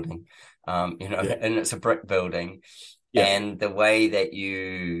terracotta building, and it's a brick building, and the way that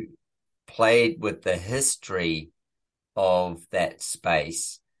you played with the history of that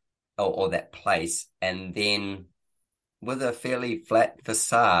space or that place, and then with a fairly flat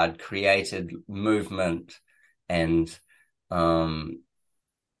facade created movement. And I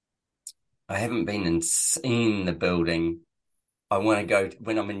haven't been and seen the building. I want to go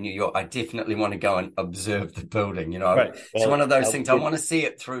when I'm in New York. I definitely want to go and observe the building. Right. It's one of those things. I want to see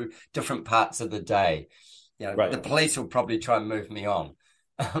it through different parts of the day. The police will probably try and move me on.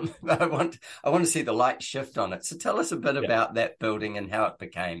 But I want to see the light shift on it. So tell us a bit about that building and how it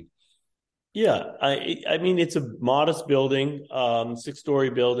became. Yeah, I mean, it's a modest building,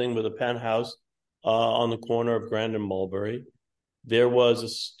 6-story building with a penthouse on the corner of Grand and Mulberry. There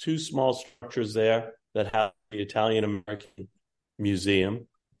was 2 small structures there that have the Italian American Museum,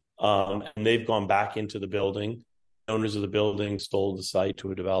 and they've gone back into the building. The owners of the building sold the site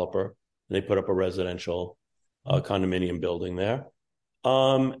to a developer, and they put up a residential condominium building there.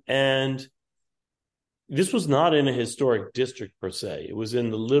 And this was not in a historic district per se. It was in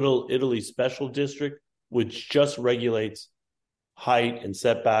the Little Italy Special District, which just regulates height and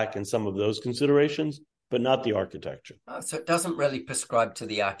setback and some of those considerations, but not the architecture. So it doesn't really prescribe to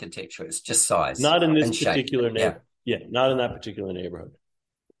the architecture. It's just size. Not in this particular neighborhood. Yeah, not in that particular neighborhood.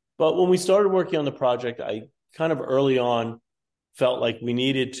 But when we started working on the project, I kind of early on felt like we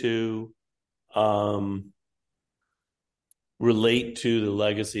needed to relate to the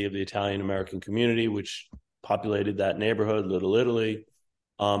legacy of the Italian American community, which populated that neighborhood, Little Italy.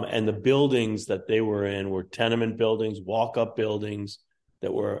 And the buildings that they were in were tenement buildings, walk-up buildings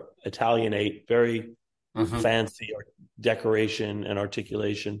that were Italianate, very fancy decoration and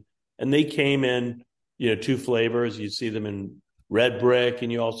articulation. And they came in, 2 flavors. You see them in red brick,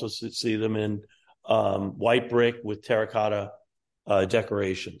 and you also see them in white brick with terracotta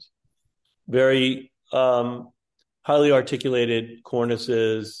decorations. Very highly articulated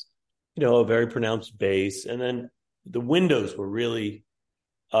cornices, a very pronounced base. And then the windows were really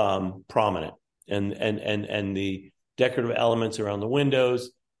prominent, and the decorative elements around the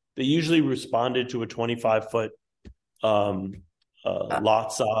windows, they usually responded to a 25-foot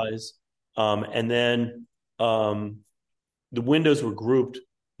lot size. And then the windows were grouped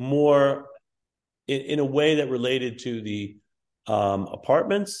more in a way that related to the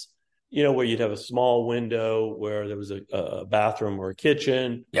apartments, where you'd have a small window where there was a bathroom or a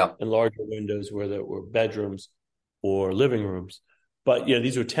kitchen, and larger windows where there were bedrooms or living rooms. But,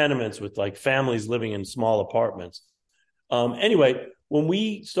 these were tenements with like families living in small apartments. Anyway, when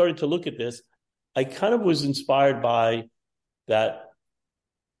we started to look at this, I kind of was inspired by that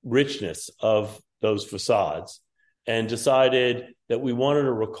richness of those facades and decided that we wanted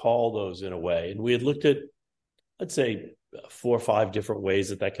to recall those in a way. And we had looked at, let's say, 4 or 5 different ways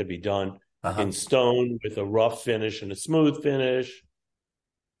that could be done. In stone with a rough finish and a smooth finish,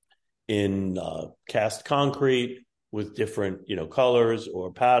 in cast concrete with different, colors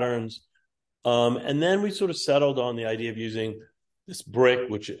or patterns. And then we sort of settled on the idea of using this brick,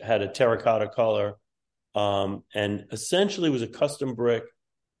 which had a terracotta color, and essentially was a custom brick.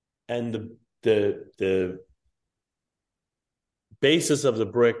 And the basis of the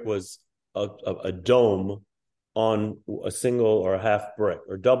brick was a dome on a single or a half brick,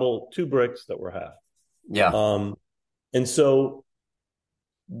 or 2 bricks that were half. And so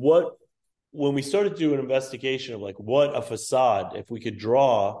when we started to do an investigation of like what a facade, if we could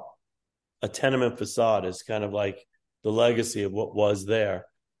draw a tenement facade as kind of like the legacy of what was there,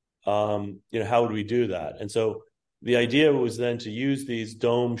 how would we do that? And so the idea was then to use these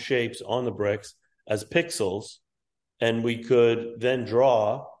dome shapes on the bricks as pixels, and we could then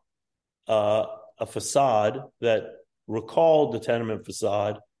draw a facade that recalled the tenement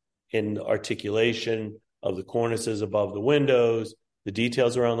facade in the articulation of the cornices above the windows, the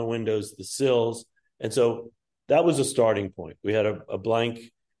details around the windows, the sills. And so that was a starting point. We had a blank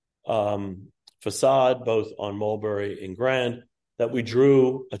facade, both on Mulberry and Grand, that we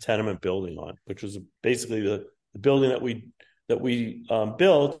drew a tenement building on, which was basically the building that we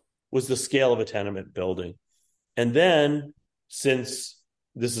built was the scale of a tenement building. And then, since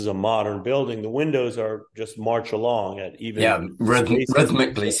this is a modern building, the windows are just march along at even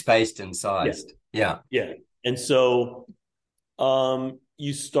rhythmically spaced and sized. Yeah. And so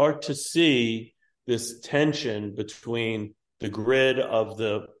you start to see this tension between the grid of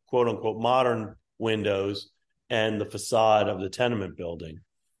the quote unquote modern windows and the facade of the tenement building.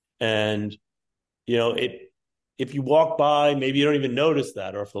 And, it if you walk by, maybe you don't even notice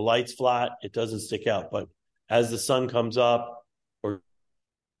that, or if the light's flat, it doesn't stick out. But as the sun comes up or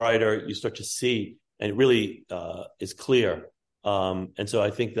brighter, you start to see, and it really is clear. And so I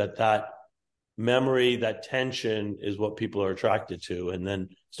think that memory, that tension is what people are attracted to, and then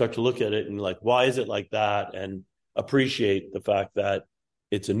start to look at it and like, why is it like that? And appreciate the fact that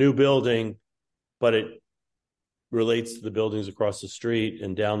it's a new building, but it relates to the buildings across the street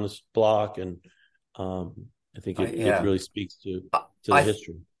and down this block. And I think it really speaks to the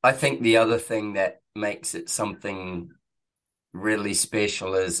history. I think the other thing that makes it something really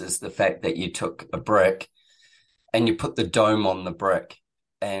special is the fact that you took a brick and you put the dome on the brick.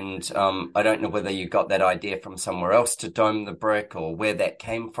 And I don't know whether you got that idea from somewhere else to dome the brick or where that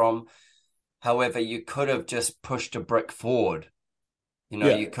came from. However, you could have just pushed a brick forward.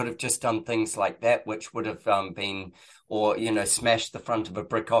 You could have just done things like that, which would have been, or, smashed the front of a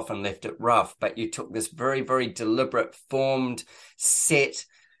brick off and left it rough. But you took this very, very deliberate, formed, set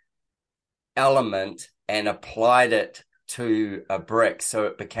element and applied it to a brick. So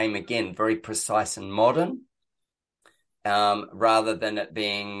it became, again, very precise and modern, rather than it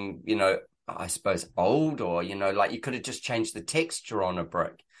being, I suppose, old, or, like you could have just changed the texture on a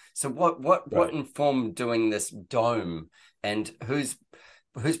brick. So what informed doing this dome, and whose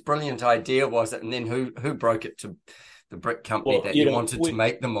brilliant idea was it? And then who broke it to the brick company that you wanted to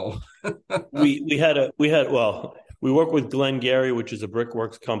make them all? we work with Glenn Gary, which is a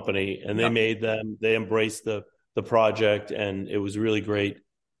brickworks company, and they made them. They embraced the project, and it was really great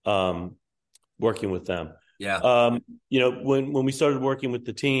working with them. Yeah. When we started working with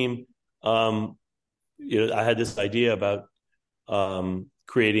the team, I had this idea about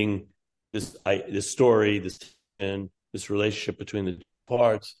creating this story, this relationship between the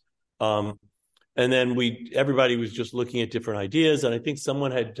parts. And then everybody was just looking at different ideas. And I think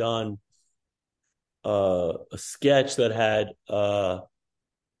someone had done a sketch that had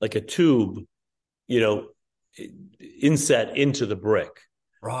like a tube, inset into the brick.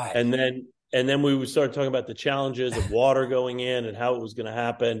 Right. And then we started talking about the challenges of water going in and how it was going to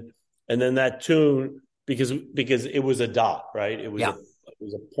happen. And then that tune, because it was a dot, right? It was a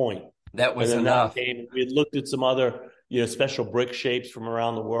point. That was enough. We had looked at some other, special brick shapes from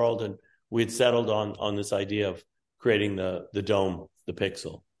around the world, and we had settled on this idea of creating the dome, the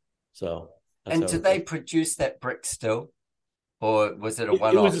pixel. So, and did they produce that brick still, or was it a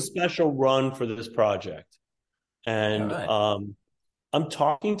one-off? It was a special run for this project, and I'm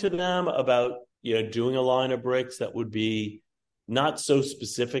talking to them about doing a line of bricks that would be not so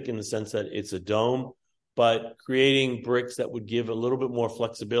specific in the sense that it's a dome, but creating bricks that would give a little bit more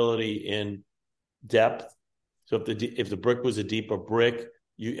flexibility in depth. So if the brick was a deeper brick,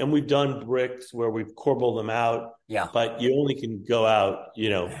 and we've done bricks where we've corbelled them out, but you only can go out,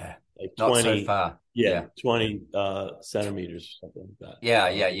 like 20, not so far. 20 centimeters or something like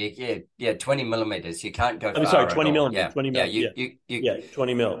that. Yeah, 20 millimeters. You can't go far. Sorry, 20 millimeters. Yeah. 20 mil.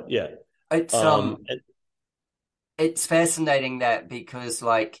 20 mil. Yeah. It's fascinating that, because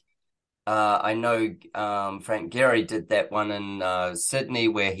I know Frank Gehry did that one in Sydney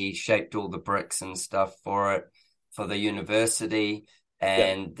where he shaped all the bricks and stuff for the university.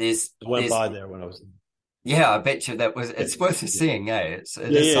 And I went by there when I was. Yeah, I bet you it's worth seeing, eh? It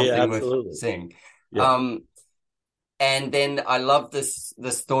is something worth seeing. Yeah. And then I love this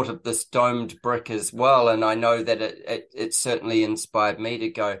thought of this domed brick as well. And I know that it certainly inspired me to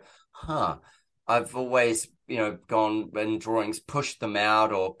go, I've always, gone in drawings, pushed them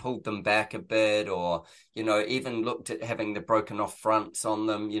out or pulled them back a bit, or, even looked at having the broken off fronts on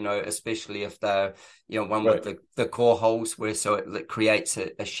them, especially if they're, one with the core holes so it creates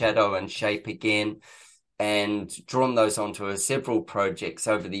a shadow and shape again, and drawn those onto several projects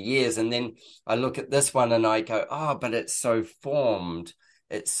over the years. And then I look at this one and I go, but it's so formed.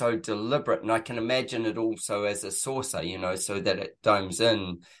 It's so deliberate. And I can imagine it also as a saucer, so that it domes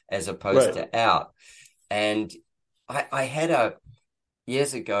in as opposed to out. And I had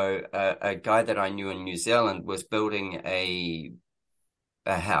years ago, a guy that I knew in New Zealand was building a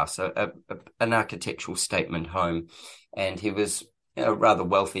house, an architectural statement home. And he was a rather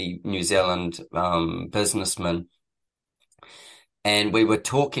wealthy New Zealand businessman. And we were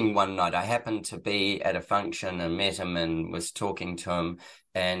talking one night. I happened to be at a function and met him and was talking to him.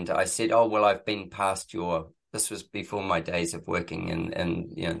 And I said, I've been past this was before my days of working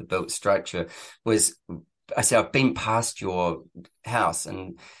in the built structure. I said, I've been past your house.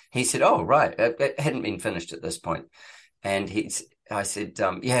 And he said, oh, right. It hadn't been finished at this point. And I said,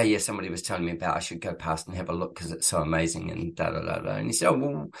 somebody was telling me about I should go past and have a look because it's so amazing and da-da-da-da. And he said,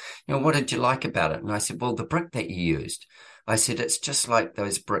 what did you like about it? And I said, well, the brick that you used. I said, it's just like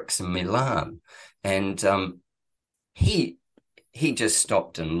those bricks in Milan. And he just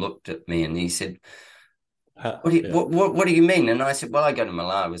stopped and looked at me and he said, Yeah. what do you mean? And I said, well, I go to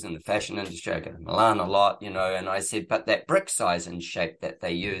Milan. I was in the fashion industry. I go to Milan a lot, and I said, but that brick size and shape that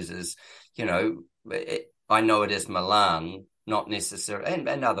they use is, I know it is Milan, not necessarily,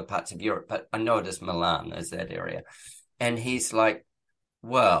 and other parts of Europe, but I know it is Milan as that area. And he's like,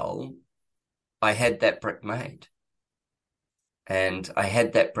 well, I had that brick made. And I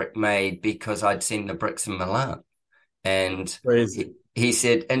had that brick made because I'd seen the bricks in Milan. And Crazy. he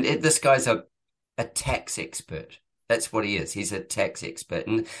said, and this guy's a tax expert. That's what he is. He's a tax expert.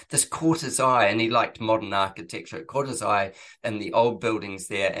 And this caught his eye, and he liked modern architecture. It caught his eye in the old buildings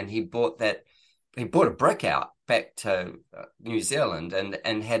there. And he bought a brick out back to New Zealand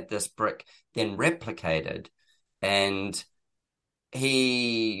and had this brick then replicated. And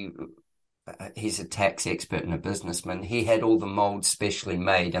he's a tax expert and a businessman. He had all the molds specially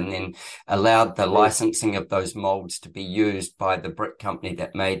made and then allowed the licensing of those molds to be used by the brick company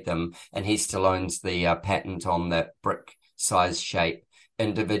that made them. And he still owns the patent on that brick size, shape,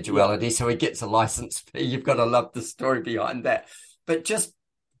 individuality. Yeah. So he gets a license fee. You've got to love the story behind that. But just,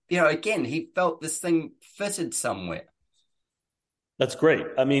 again, he felt this thing fitted somewhere. That's great.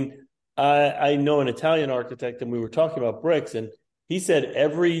 I mean, I know an Italian architect, and we were talking about bricks, and he said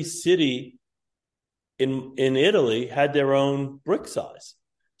every city in Italy had their own brick size.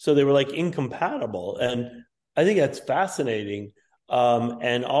 So they were like incompatible. And I think that's fascinating.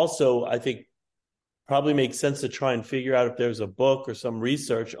 And also, I think probably makes sense to try and figure out if there's a book or some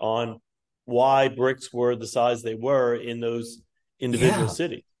research on why bricks were the size they were in those individual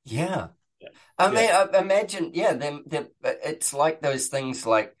cities. Yeah. I mean, imagine, it's like those things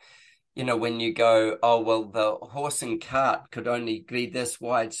like, when you go, oh, well, the horse and cart could only be this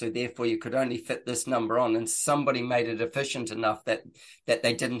wide, so therefore you could only fit this number on, and somebody made it efficient enough that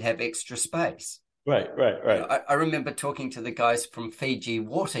they didn't have extra space. Right. I remember talking to the guys from Fiji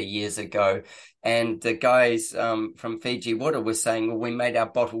Water years ago, and the guys from Fiji Water were saying, well, we made our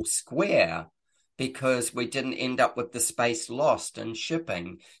bottle square because we didn't end up with the space lost in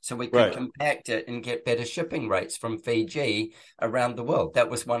shipping. So we could compact it and get better shipping rates from Fiji around the world.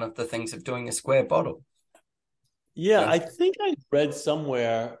 That was one of the things of doing a square bottle. Yeah, I think I read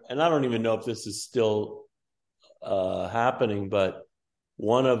somewhere, and I don't even know if this is still happening, but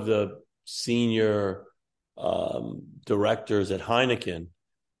one of the senior directors at Heineken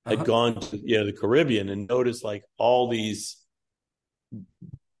had gone to the Caribbean and noticed like all these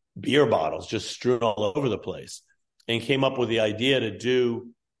beer bottles just strewn all over the place, and came up with the idea to do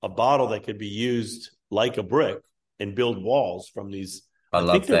a bottle that could be used like a brick and build walls from these. I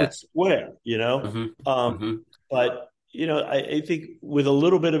think they were square, but I think with a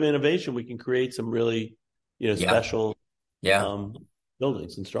little bit of innovation, we can create some really, special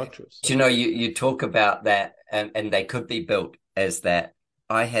buildings and structures. So. Do you talk about that, and they could be built as that.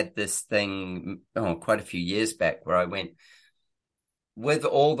 I had this thing quite a few years back where I went, with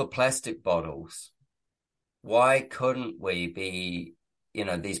all the plastic bottles, why couldn't we be,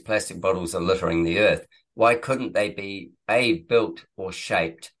 these plastic bottles are littering the earth. Why couldn't they be built or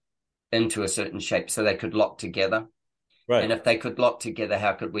shaped into a certain shape so they could lock together? Right. And if they could lock together,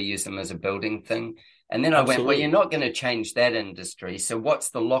 how could we use them as a building thing? And then I went, well, you're not going to change that industry. So what's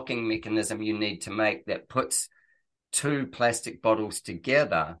the locking mechanism you need to make that puts two plastic bottles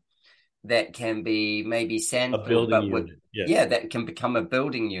together that can be maybe sandfilled, but with, that can become a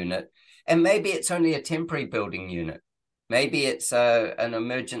building unit. And maybe it's only a temporary building unit. Maybe it's an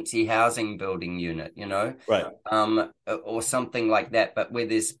emergency housing building unit, or something like that. But where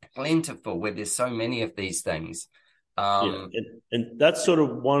there's plentiful, where there's so many of these things. And that's sort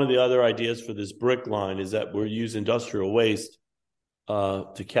of one of the other ideas for this brick line is that we'll use industrial waste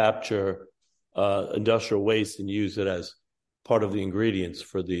to capture industrial waste and use it as part of the ingredients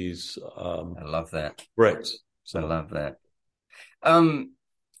for these I love that bricks. So I love that. I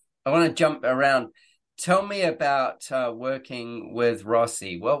want to jump around. Tell me about working with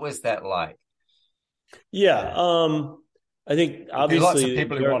Rossi. What was that like? Yeah, I think obviously lots of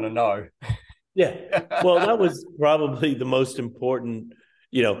people who want to know. Yeah, well, that was probably the most important.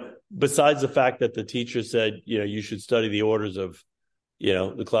 Besides the fact that the teacher said, you should study the orders of,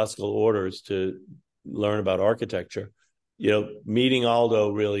 the classical orders to learn about architecture. Meeting Aldo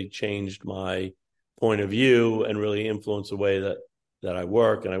really changed my point of view and really influenced the way that I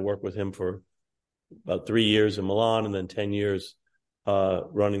work. And I worked with him for about 3 years in Milan and then 10 years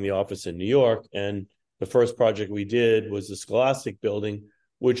running the office in New York. And the first project we did was the Scholastic building,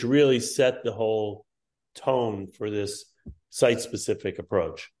 which really set the whole tone for this site-specific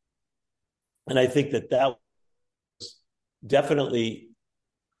approach. And I think that was definitely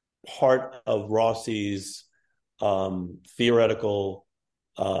part of Rossi's theoretical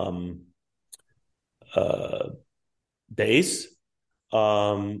um, base,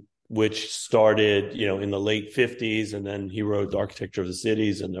 which started, in the late 50s, and then he wrote The Architecture of the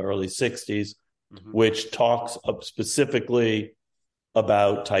Cities in the early 60s, which talks up specifically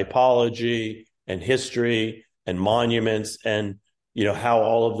about typology and history and monuments and, how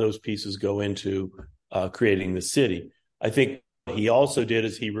all of those pieces go into creating the city. I think what he also did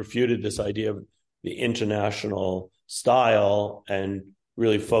is he refuted this idea of the international style and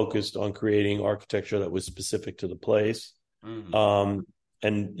really focused on creating architecture that was specific to the place. And,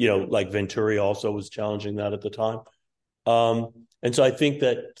 like Venturi also was challenging that at the time. And so I think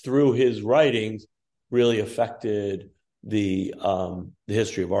that through his writings really affected the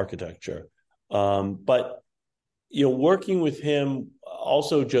history of architecture. But, working with him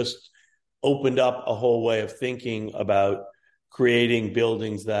also just opened up a whole way of thinking about creating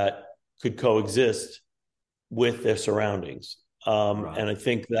buildings that could coexist with their surroundings. Right. And I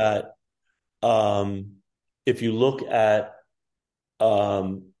think that if you look at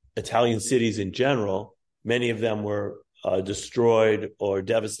Italian cities in general, many of them were destroyed or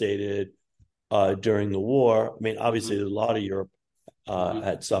devastated during the war. I mean, obviously, a lot of Europe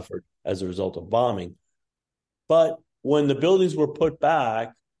had suffered as a result of bombing. But when the buildings were put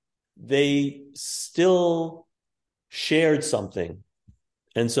back, they still shared something.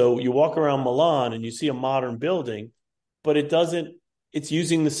 And so you walk around Milan and you see a modern building, but it's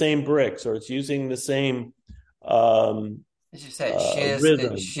using the same bricks, or it's using the same as you say,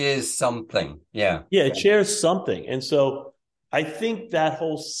 it shares something. Yeah. Yeah, it shares something. And so I think that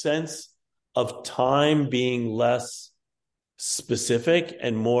whole sense of time being less specific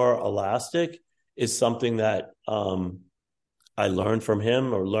and more elastic is something that I learned from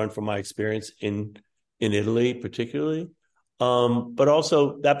him, or learned from my experience in Italy, particularly. But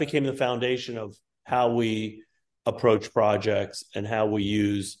also that became the foundation of how we approach projects and how we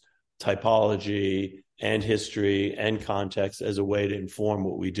use typology and history and context as a way to inform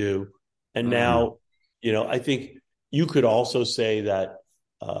what we do. And now, I think you could also say that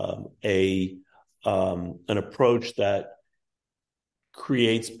an approach that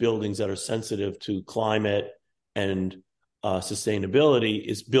creates buildings that are sensitive to climate and sustainability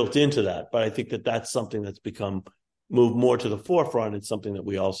is built into that. But I think that that's something that's moved more to the forefront. It's something that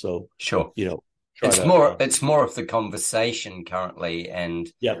we also, it's more of the conversation currently, and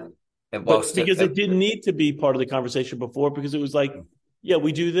because it didn't need to be part of the conversation before, because it was like,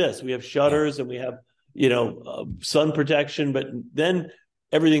 we do this, we have shutters and we have sun protection, but then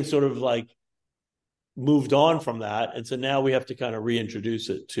everything sort of like moved on from that, and so now we have to kind of reintroduce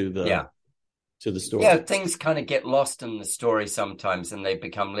it to the story. Yeah, things kind of get lost in the story sometimes, and they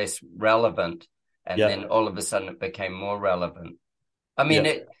become less relevant, and then all of a sudden it became more relevant. I mean,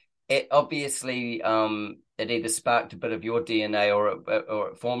 it obviously it either sparked a bit of your DNA, or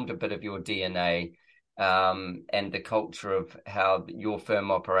it formed a bit of your DNA, and the culture of how your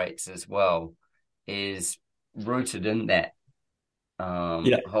firm operates as well is rooted in that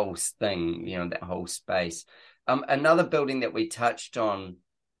whole thing, that whole space. Another building that we touched on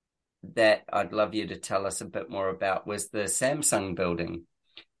that I'd love you to tell us a bit more about was the Samsung building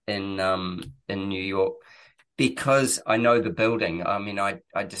in New York, because I know the building. I mean, I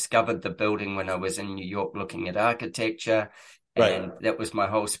discovered the building when I was in New York looking at architecture, and that was my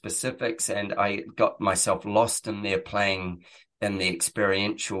whole specifics, and I got myself lost in there playing in the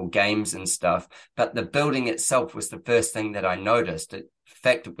experiential games and stuff. But the building itself was the first thing that I noticed. The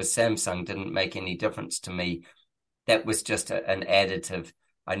fact it was Samsung didn't make any difference to me. That was just an additive.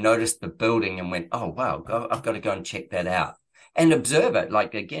 I noticed the building and went, oh, wow, I've got to go and check that out and observe it.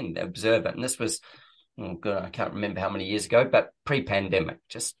 Observe it. And this was, I can't remember how many years ago, but pre-pandemic.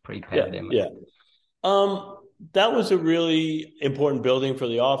 Yeah. That was a really important building for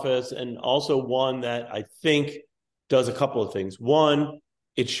the office, and also one that I think does a couple of things. One,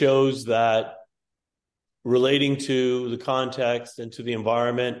 it shows that relating to the context and to the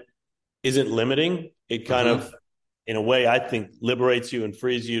environment isn't limiting. It kind of, in a way, I think liberates you and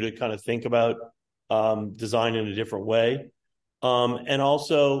frees you to kind of think about design in a different way. And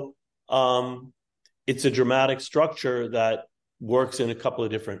also, it's a dramatic structure that works in a couple of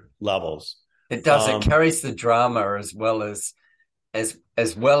different levels. It does. It carries the drama as well as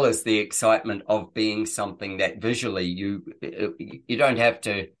the excitement of being something that visually you don't have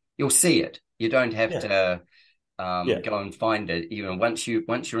to. You'll see it. You don't have to go and find it. Once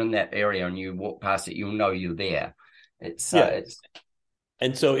you're in that area and you walk past it, you'll know you're there. And so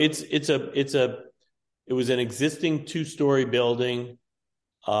it was an existing 2-story building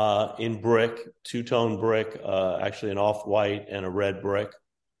in brick, 2-tone brick, actually an off-white and a red brick,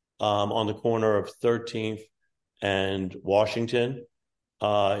 on the corner of 13th and Washington.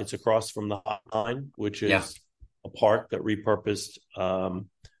 It's across from the High Line, which is a park that repurposed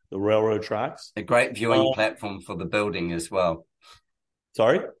the railroad tracks. A great viewing platform for the building as well.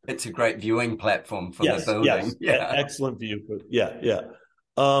 Sorry? It's a great viewing platform for the building. Yes, excellent view. Yeah.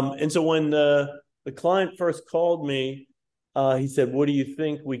 And so when the client first called me, he said, "What do you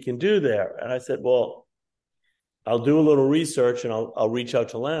think we can do there?" And I said, "Well, I'll do a little research and I'll reach out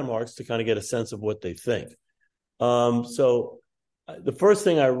to Landmarks to kind of get a sense of what they think." So the first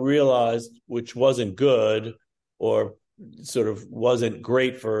thing I realized, which wasn't good or sort of wasn't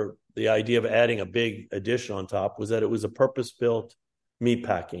great for the idea of adding a big addition on top, was that it was a purpose-built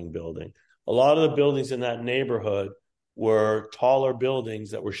meatpacking building. A lot of the buildings in that neighborhood were taller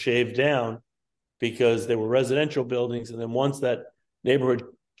buildings that were shaved down because they were residential buildings. And then once that neighborhood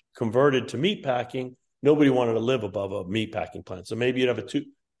converted to meatpacking, nobody wanted to live above a meatpacking plant. So maybe you'd have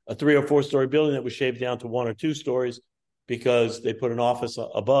a 3 or 4 story building that was shaved down to 1 or 2 stories because they put an office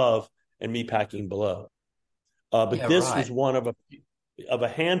above and meatpacking below. But this was one of a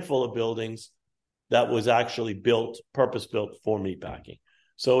handful of buildings that was actually purpose-built for meatpacking.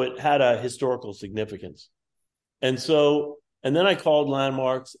 So it had a historical significance. And then I called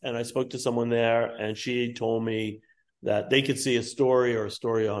Landmarks and I spoke to someone there, and she told me that they could see a story or a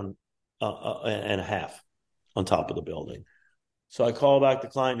story and a half on top of the building. So I called back the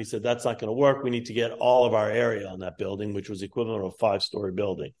client. He said, "That's not going to work. We need to get all of our area on that building," which was equivalent of a 5-story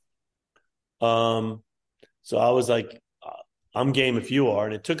building. So I was like, "I'm game if you are."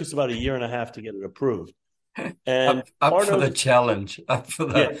 And it took us about 1.5 years to get it approved. And up for the challenge. Up for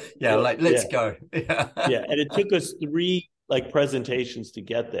the let's go. And it took us 3 presentations to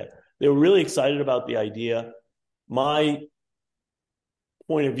get there. They were really excited about the idea. My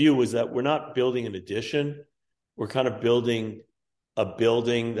point of view was that we're not building an addition. We're kind of building a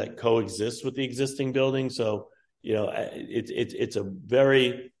building that coexists with the existing building. So, it's a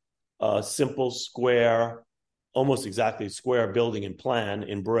very simple square, almost exactly square building in plan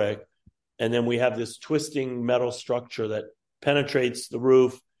in brick. And then we have this twisting metal structure that penetrates the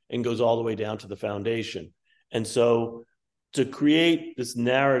roof and goes all the way down to the foundation. And so to create this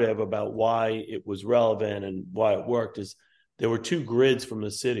narrative about why it was relevant and why it worked is there were 2 grids from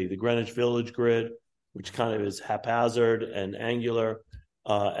the city, the Greenwich Village grid, which kind of is haphazard and angular,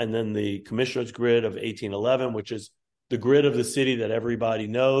 and then the Commissioner's grid of 1811, which is the grid of the city that everybody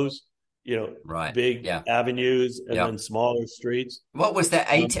knows, big avenues and then smaller streets. What was that?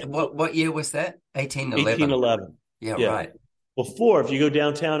 What year was that? 1811. 1811. Yeah, right. Before, if you go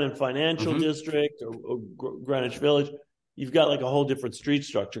downtown in Financial District or Greenwich Village, you've got a whole different street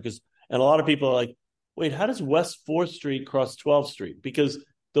structure. And a lot of people are like, wait, how does West 4th Street cross 12th Street? Because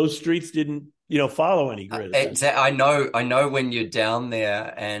those streets didn't, follow any grid. I know when you're down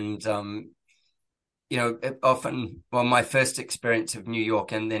there and, often, my first experience of New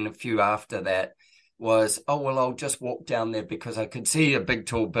York and then a few after that was, I'll just walk down there because I could see a big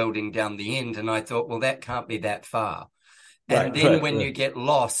tall building down the end. And I thought, well, that can't be that far. And then when you get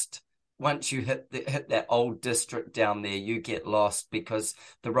lost, once you hit that old district down there, you get lost because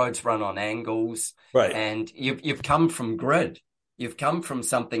the roads run on angles. Right. And you've come from grid. You've come from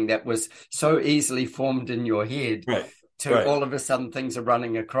something that was so easily formed in your head to all of a sudden things are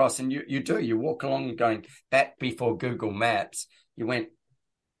running across. And you walk along going back before Google Maps. You went,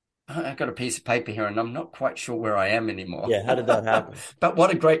 I got a piece of paper here and I'm not quite sure where I am anymore. Yeah, how did that happen? But what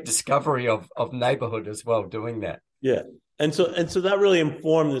a great discovery of neighborhood as well, doing that. Yeah. And so that really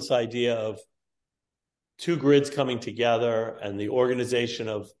informed this idea of 2 grids coming together and the organization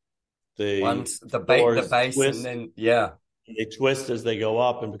of the base twist, and then they twist as they go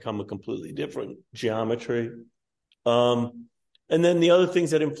up and become a completely different geometry. And then the other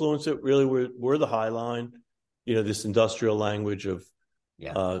things that influenced it really were the High Line, this industrial language of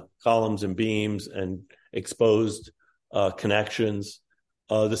columns and beams and exposed connections.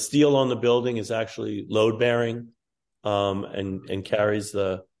 The steel on the building is actually load bearing. And carries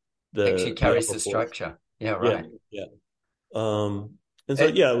the structure. Yeah, right. Yeah. And so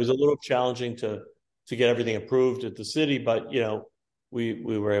it was a little challenging to get everything approved at the city, but we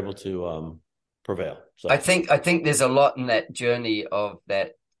were able to prevail. So I think there's a lot in that journey of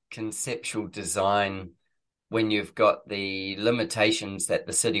that conceptual design when you've got the limitations that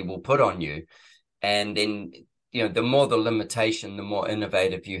the city will put on you, and then the more the limitation, the more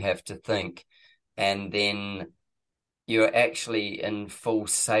innovative you have to think, and then you're actually in full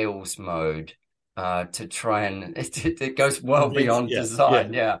sales mode to try and it goes well beyond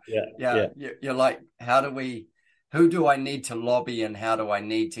design. You're like, who do I need to lobby and how do I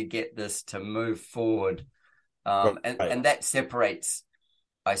need to get this to move forward? And that separates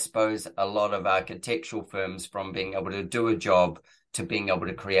I suppose, a lot of architectural firms from being able to do a job to being able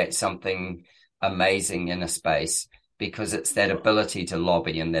to create something amazing in a space, because it's that ability to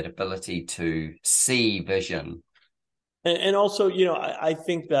lobby and that ability to see vision. And also, I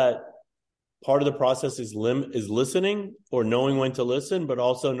think that part of the process is listening, or knowing when to listen, but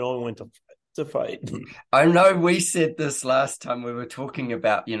also knowing when to fight. I know we said this last time we were talking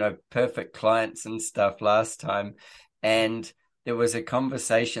about, perfect clients and stuff last time. And there was a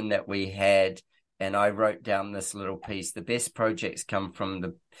conversation that we had, and I wrote down this little piece. The best projects come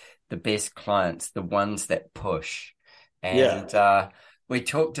from the best clients, the ones that push. And we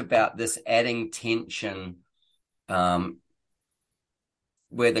talked about this adding tension, where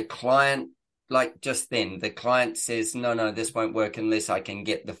the client, like just then, the client says, no, this won't work unless I can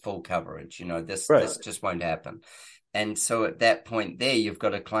get the full coverage. This just won't happen. And so at that point there, you've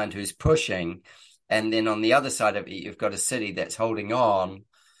got a client who's pushing. And then on the other side of it, you've got a city that's holding on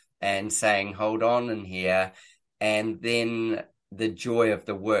and saying, hold on in here. And then the joy of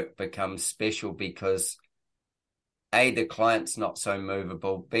the work becomes special because A, the client's not so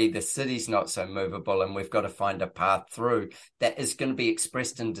movable, B, the city's not so movable, and we've got to find a path through that is going to be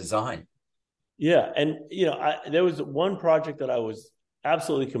expressed in design. Yeah. And, there was one project that I was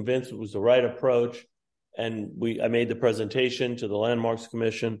absolutely convinced it was the right approach. And I made the presentation to the Landmarks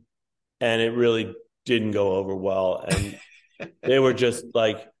Commission, and it really didn't go over well. And they were just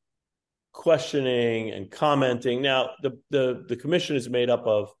like questioning and commenting. Now, the commission is made up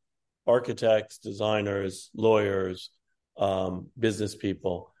of architects, designers, lawyers, business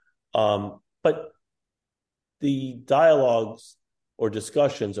people. But the dialogues or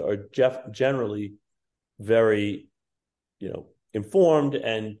discussions are generally very, informed.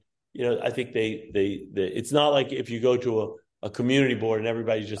 And, I think they it's not like if you go to a community board and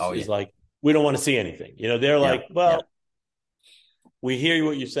everybody just is like, we don't want to see anything. They're like, well, we hear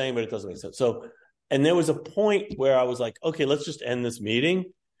what you're saying, but it doesn't make sense. So, and there was a point where I was like, okay, let's just end this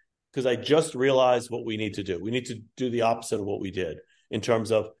meeting, because I just realized what we need to do. We need to do the opposite of what we did, in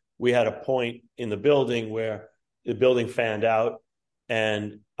terms of, we had a point in the building where the building fanned out,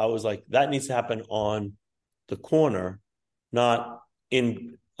 and I was like, that needs to happen on the corner, not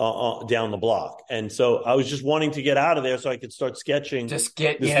in down the block. And so I was just wanting to get out of there so I could start sketching this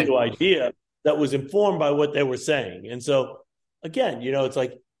new idea that was informed by what they were saying. And so again, it's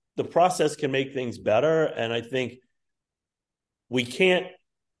like the process can make things better. And I think we can't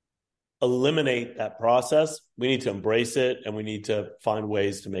eliminate that process. We need to embrace it, and we need to find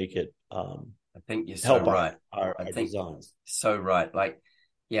ways to make it I think you're so right. Our designs. So right. Like,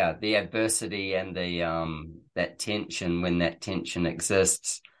 the adversity and the that tension, when that tension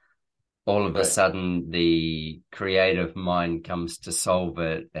exists, all of a sudden the creative mind comes to solve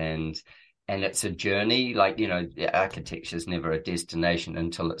it, and it's a journey. Like, architecture is never a destination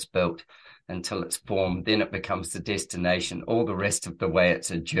until it's built, until it's formed. Then it becomes the destination. All the rest of the way,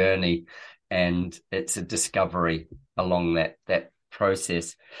 it's a journey, and it's a discovery along that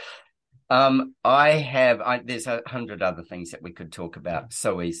process. There's 100 other things that we could talk about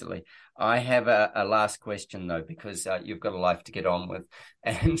so easily. I have a last question though, because you've got a life to get on with,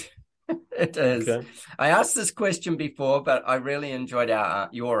 and it is. Okay. I asked this question before, but I really enjoyed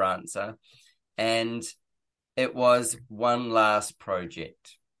your answer, and it was one last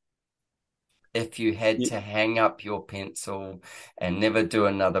project. If you had to hang up your pencil and never do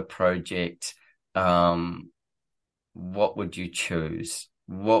another project, what would you choose?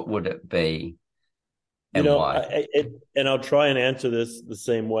 What would it be? And why? And I'll try and answer this the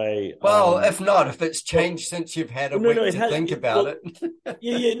same way. Well, if it's changed since you've had a week to think about it. No.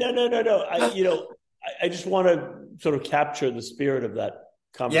 I just want to sort of capture the spirit of that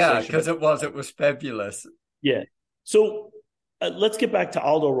conversation. Yeah, because it was fabulous. Yeah. So let's get back to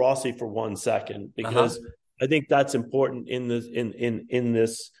Aldo Rossi for 1 second, because I think that's important in this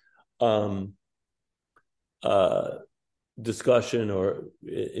discussion, or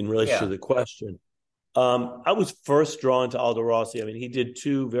in relation to the question. I was first drawn to Aldo Rossi. I mean, he did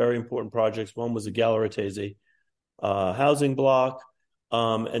two very important projects. One was the Galleratese housing block,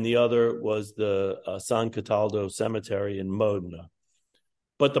 and the other was the San Cataldo Cemetery in Modena.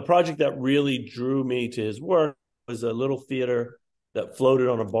 But the project that really drew me to his work was a little theater that floated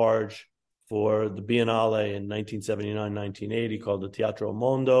on a barge for the Biennale in 1979-1980 called the Teatro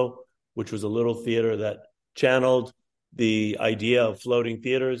Mondo, which was a little theater that channeled the idea of floating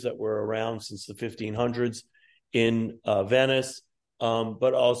theaters that were around since the 1500s in Venice,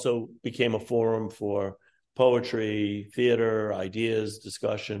 but also became a forum for poetry, theater, ideas,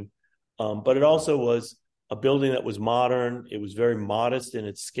 discussion. But it also was a building that was modern. It was very modest in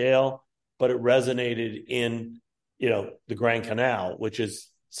its scale, but it resonated in, the Grand Canal, which is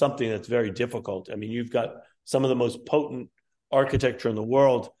something that's very difficult. I mean, you've got some of the most potent architecture in the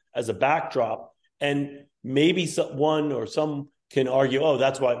world as a backdrop, and maybe some can argue, oh,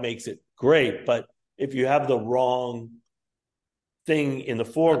 that's why it makes it great. But if you have the wrong thing in the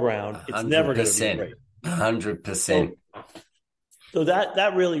foreground, it's never going to be great. 100%. So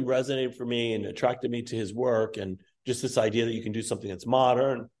that really resonated for me and attracted me to his work, and just this idea that you can do something that's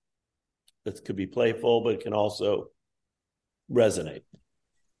modern, that could be playful, but it can also resonate.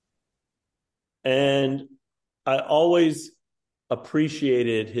 And I always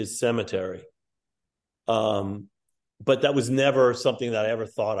appreciated his cemetery. But that was never something that I ever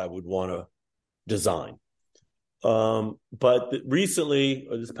thought I would want to design. But recently,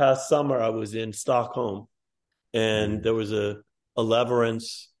 or this past summer, I was in Stockholm, and there was a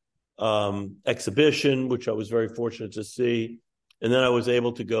Leverance exhibition, which I was very fortunate to see. And then I was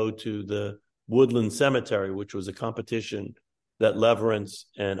able to go to the Woodland Cemetery, which was a competition that Leverance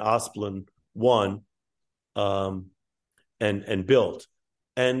and Asplund won and built.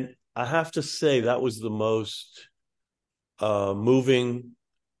 And I have to say that was the most moving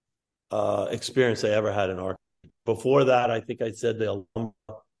experience I ever had in art. Before that, I think I said the Alhambra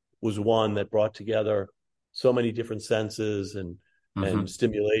was one that brought together so many different senses and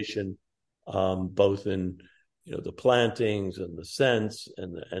stimulation, both in the plantings and the scents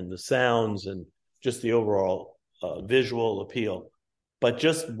and the sounds and just the overall visual appeal. But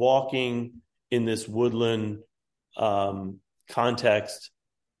just walking in this woodland context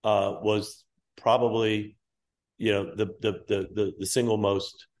was probably the single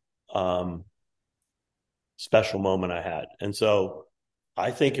most special moment I had. And so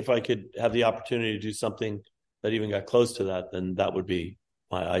I think if I could have the opportunity to do something that even got close to that, then that would be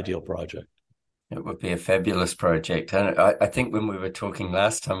my ideal project. It would be a fabulous project. And I think when we were talking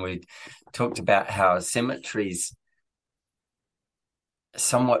last time, we talked about how cemeteries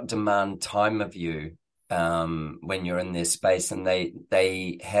somewhat demand time of you when you're in their space, and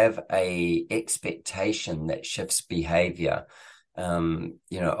they have a expectation that shifts behavior,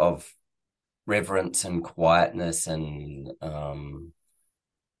 of reverence and quietness and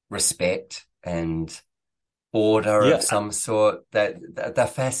respect and order of some sort. That they're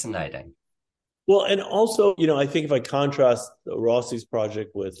fascinating. Well, and also, I think if I contrast Rossi's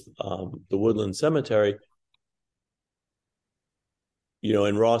project with the Woodland Cemetery,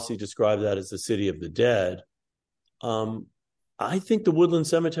 and Rossi described that as the city of the dead. I think the Woodland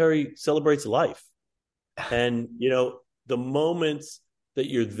Cemetery celebrates life. And, the moments that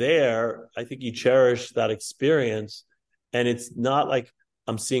you're there, I think you cherish that experience. And it's not like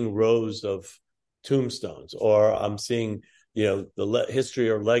I'm seeing rows of tombstones, or I'm seeing, the history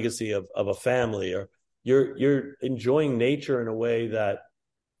or legacy of a family, or you're enjoying nature in a way that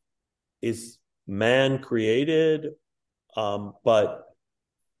is man created, but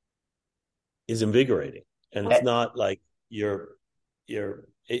is invigorating. And it's not like it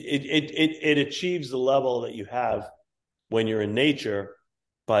achieves the level that you have when you're in nature,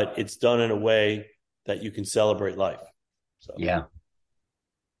 but it's done in a way that you can celebrate life. So. Yeah.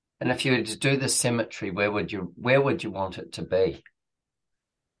 And if you were to do the cemetery, where would you want it to be?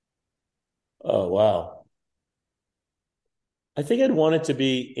 Oh, wow. I think I'd want it to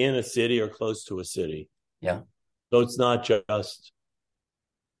be in a city or close to a city. Yeah. So it's not just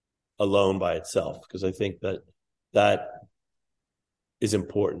alone by itself, because I think that is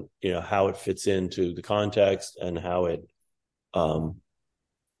important, how it fits into the context and how it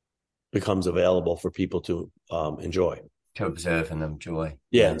becomes available for people to enjoy. To observe and enjoy.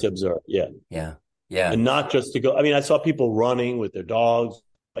 Yeah, to observe. Yeah. Yeah. Yeah. And not just to go. I mean, I saw people running with their dogs,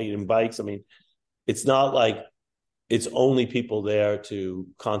 riding bikes. I mean, it's not like it's only people there to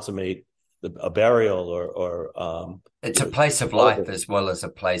consummate a burial or it's a place of life as well as a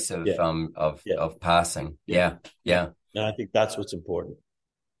place of passing. Yeah. And I think that's what's important.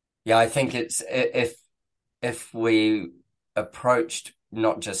 Yeah, I think it's if we approached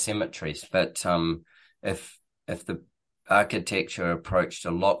not just cemeteries, but if the architecture approached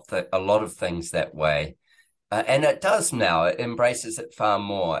a lot of things that way, and it does now. It embraces it far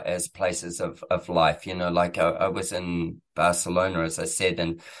more as places of life. Like I was in Barcelona, as I said,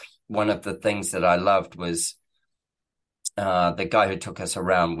 and one of the things that I loved was the guy who took us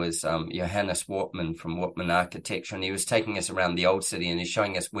around was Johannes Wortmann from Wortmann Architecture, and he was taking us around the old city, and he's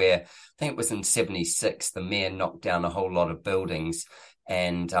showing us where, I think it was in 76, the mayor knocked down a whole lot of buildings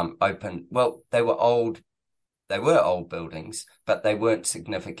and opened. Well, they were old buildings, but they weren't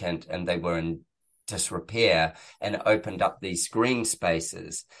significant and they were in disrepair, and it opened up these green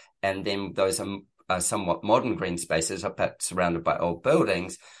spaces. And then those are somewhat modern green spaces, but surrounded by old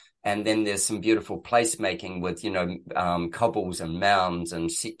buildings. And then there's some beautiful placemaking with, cobbles and mounds and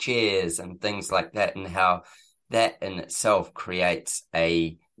chairs and things like that, and how that in itself creates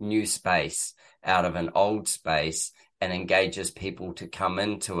a new space out of an old space and engages people to come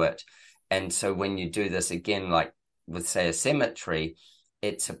into it. And so when you do this again, like with, say, a cemetery,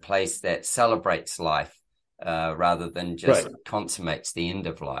 it's a place that celebrates life rather than just consummates the end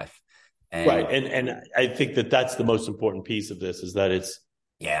of life. And I think that's the most important piece of this, is that it's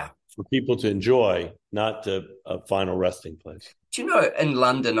for people to enjoy, not a final resting place. Do you know, in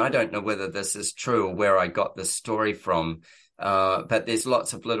London, I don't know whether this is true or where I got this story from, but there's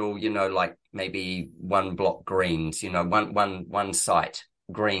lots of little, like maybe one block greens, one site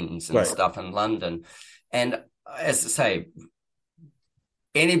greens and stuff in London. And as I say,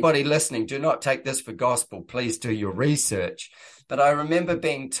 anybody listening, do not take this for gospel. Please do your research. But I remember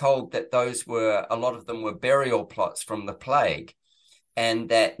being told that a lot of them were burial plots from the plague, and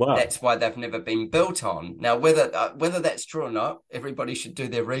that's why they've never been built on. Now, whether that's true or not, everybody should do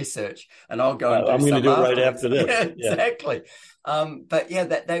their research, and I'll go and do I'm going to do it right after this. Exactly.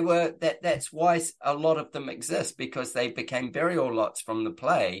 That's why a lot of them exist, because they became burial lots from the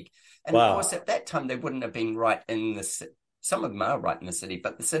plague. And of course, at that time, they wouldn't have been right in the city. Some of them are right in the city,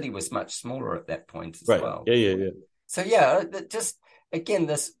 but the city was much smaller at that point as well. Yeah. So just again,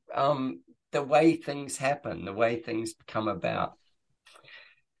 this the way things happen, the way things come about.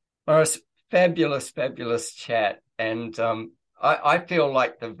 Morris, fabulous chat, and I feel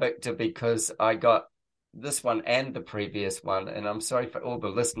like the victor because I got this one and the previous one, and I'm sorry for all the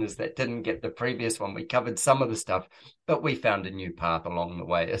listeners that didn't get the previous one. We covered some of the stuff, but we found a new path along the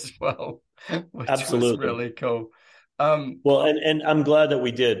way as well, which was really cool. And I'm glad that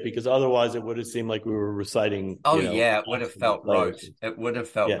we did, because otherwise it would have seemed like we were reciting. It would have felt rote. It would have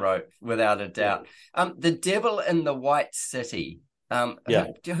felt rote, without a doubt. The Devil in the White City. Who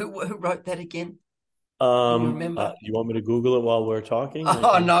wrote that again? Do you remember? You want me to Google it while we're talking?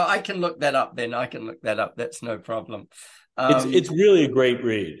 No, I can look that up then. That's no problem. It's really a great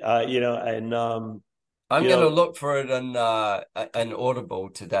read, and I'm going to look for it in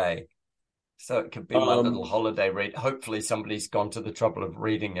Audible today. So it could be my little holiday read. Hopefully somebody's gone to the trouble of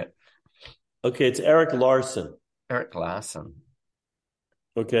reading it. Okay, it's Eric Larson. Eric Larson.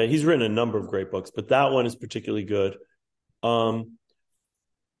 Okay, he's written a number of great books, but that one is particularly good.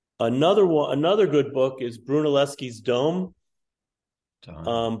 Another good book is Brunelleschi's Dome,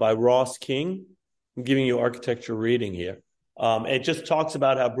 by Ross King. I'm giving you architecture reading here. It just talks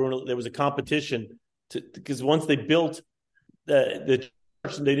about how there was a competition because once they built the church,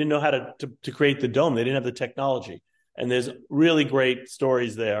 they didn't know how to create the dome. They didn't have the technology, and there's really great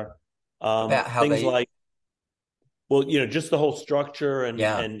stories there. About how things like, just the whole structure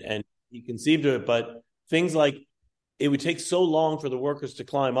and he conceived of it, but things like, it would take so long for the workers to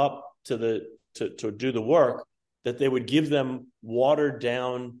climb up to do the work that they would give them watered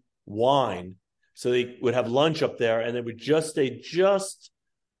down wine. So they would have lunch up there, and they would just stay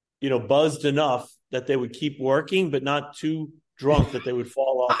buzzed enough that they would keep working, but not too drunk that they would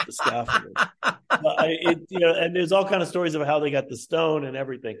fall off the scaffolding. And there's all kind of stories of how they got the stone and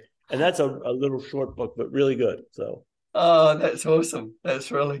everything. And that's a little short book, but really good. So. Oh, that's awesome.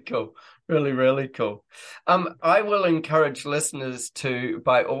 That's really cool. Really, really cool. I will encourage listeners to,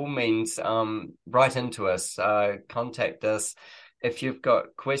 by all means, write into us, contact us. If you've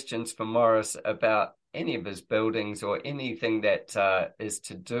got questions for Morris about any of his buildings or anything that is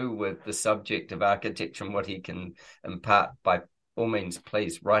to do with the subject of architecture and what he can impart, by all means,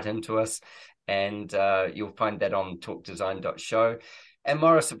 please write into us. And you'll find that on talkdesign.show. And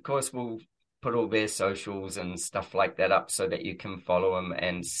Morris, of course, will put all their socials and stuff like that up so that you can follow them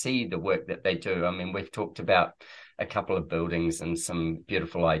and see the work that they do. I mean, we've talked about a couple of buildings and some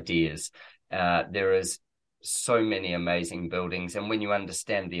beautiful ideas. There is so many amazing buildings. And when you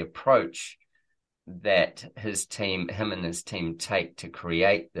understand the approach that him and his team take to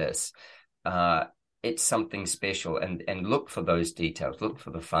create this, it's something special. And look for those details, look for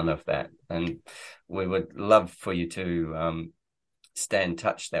the fun of that. And we would love for you to stay in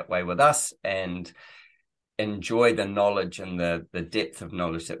touch that way with us and enjoy the knowledge and the depth of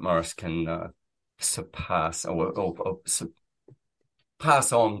knowledge that Morris can surpass or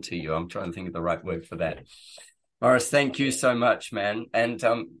pass on to you. I'm trying to think of the right word for that. Morris, thank you so much, man. And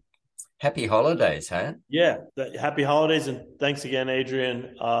happy holidays, huh? Yeah, happy holidays. And thanks again,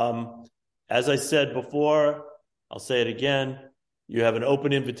 Adrian. As I said before, I'll say it again. You have an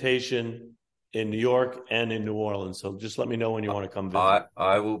open invitation in New York and in New Orleans. So just let me know when you want to come visit.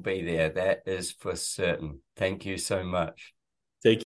 I will be there. That is for certain. Thank you so much.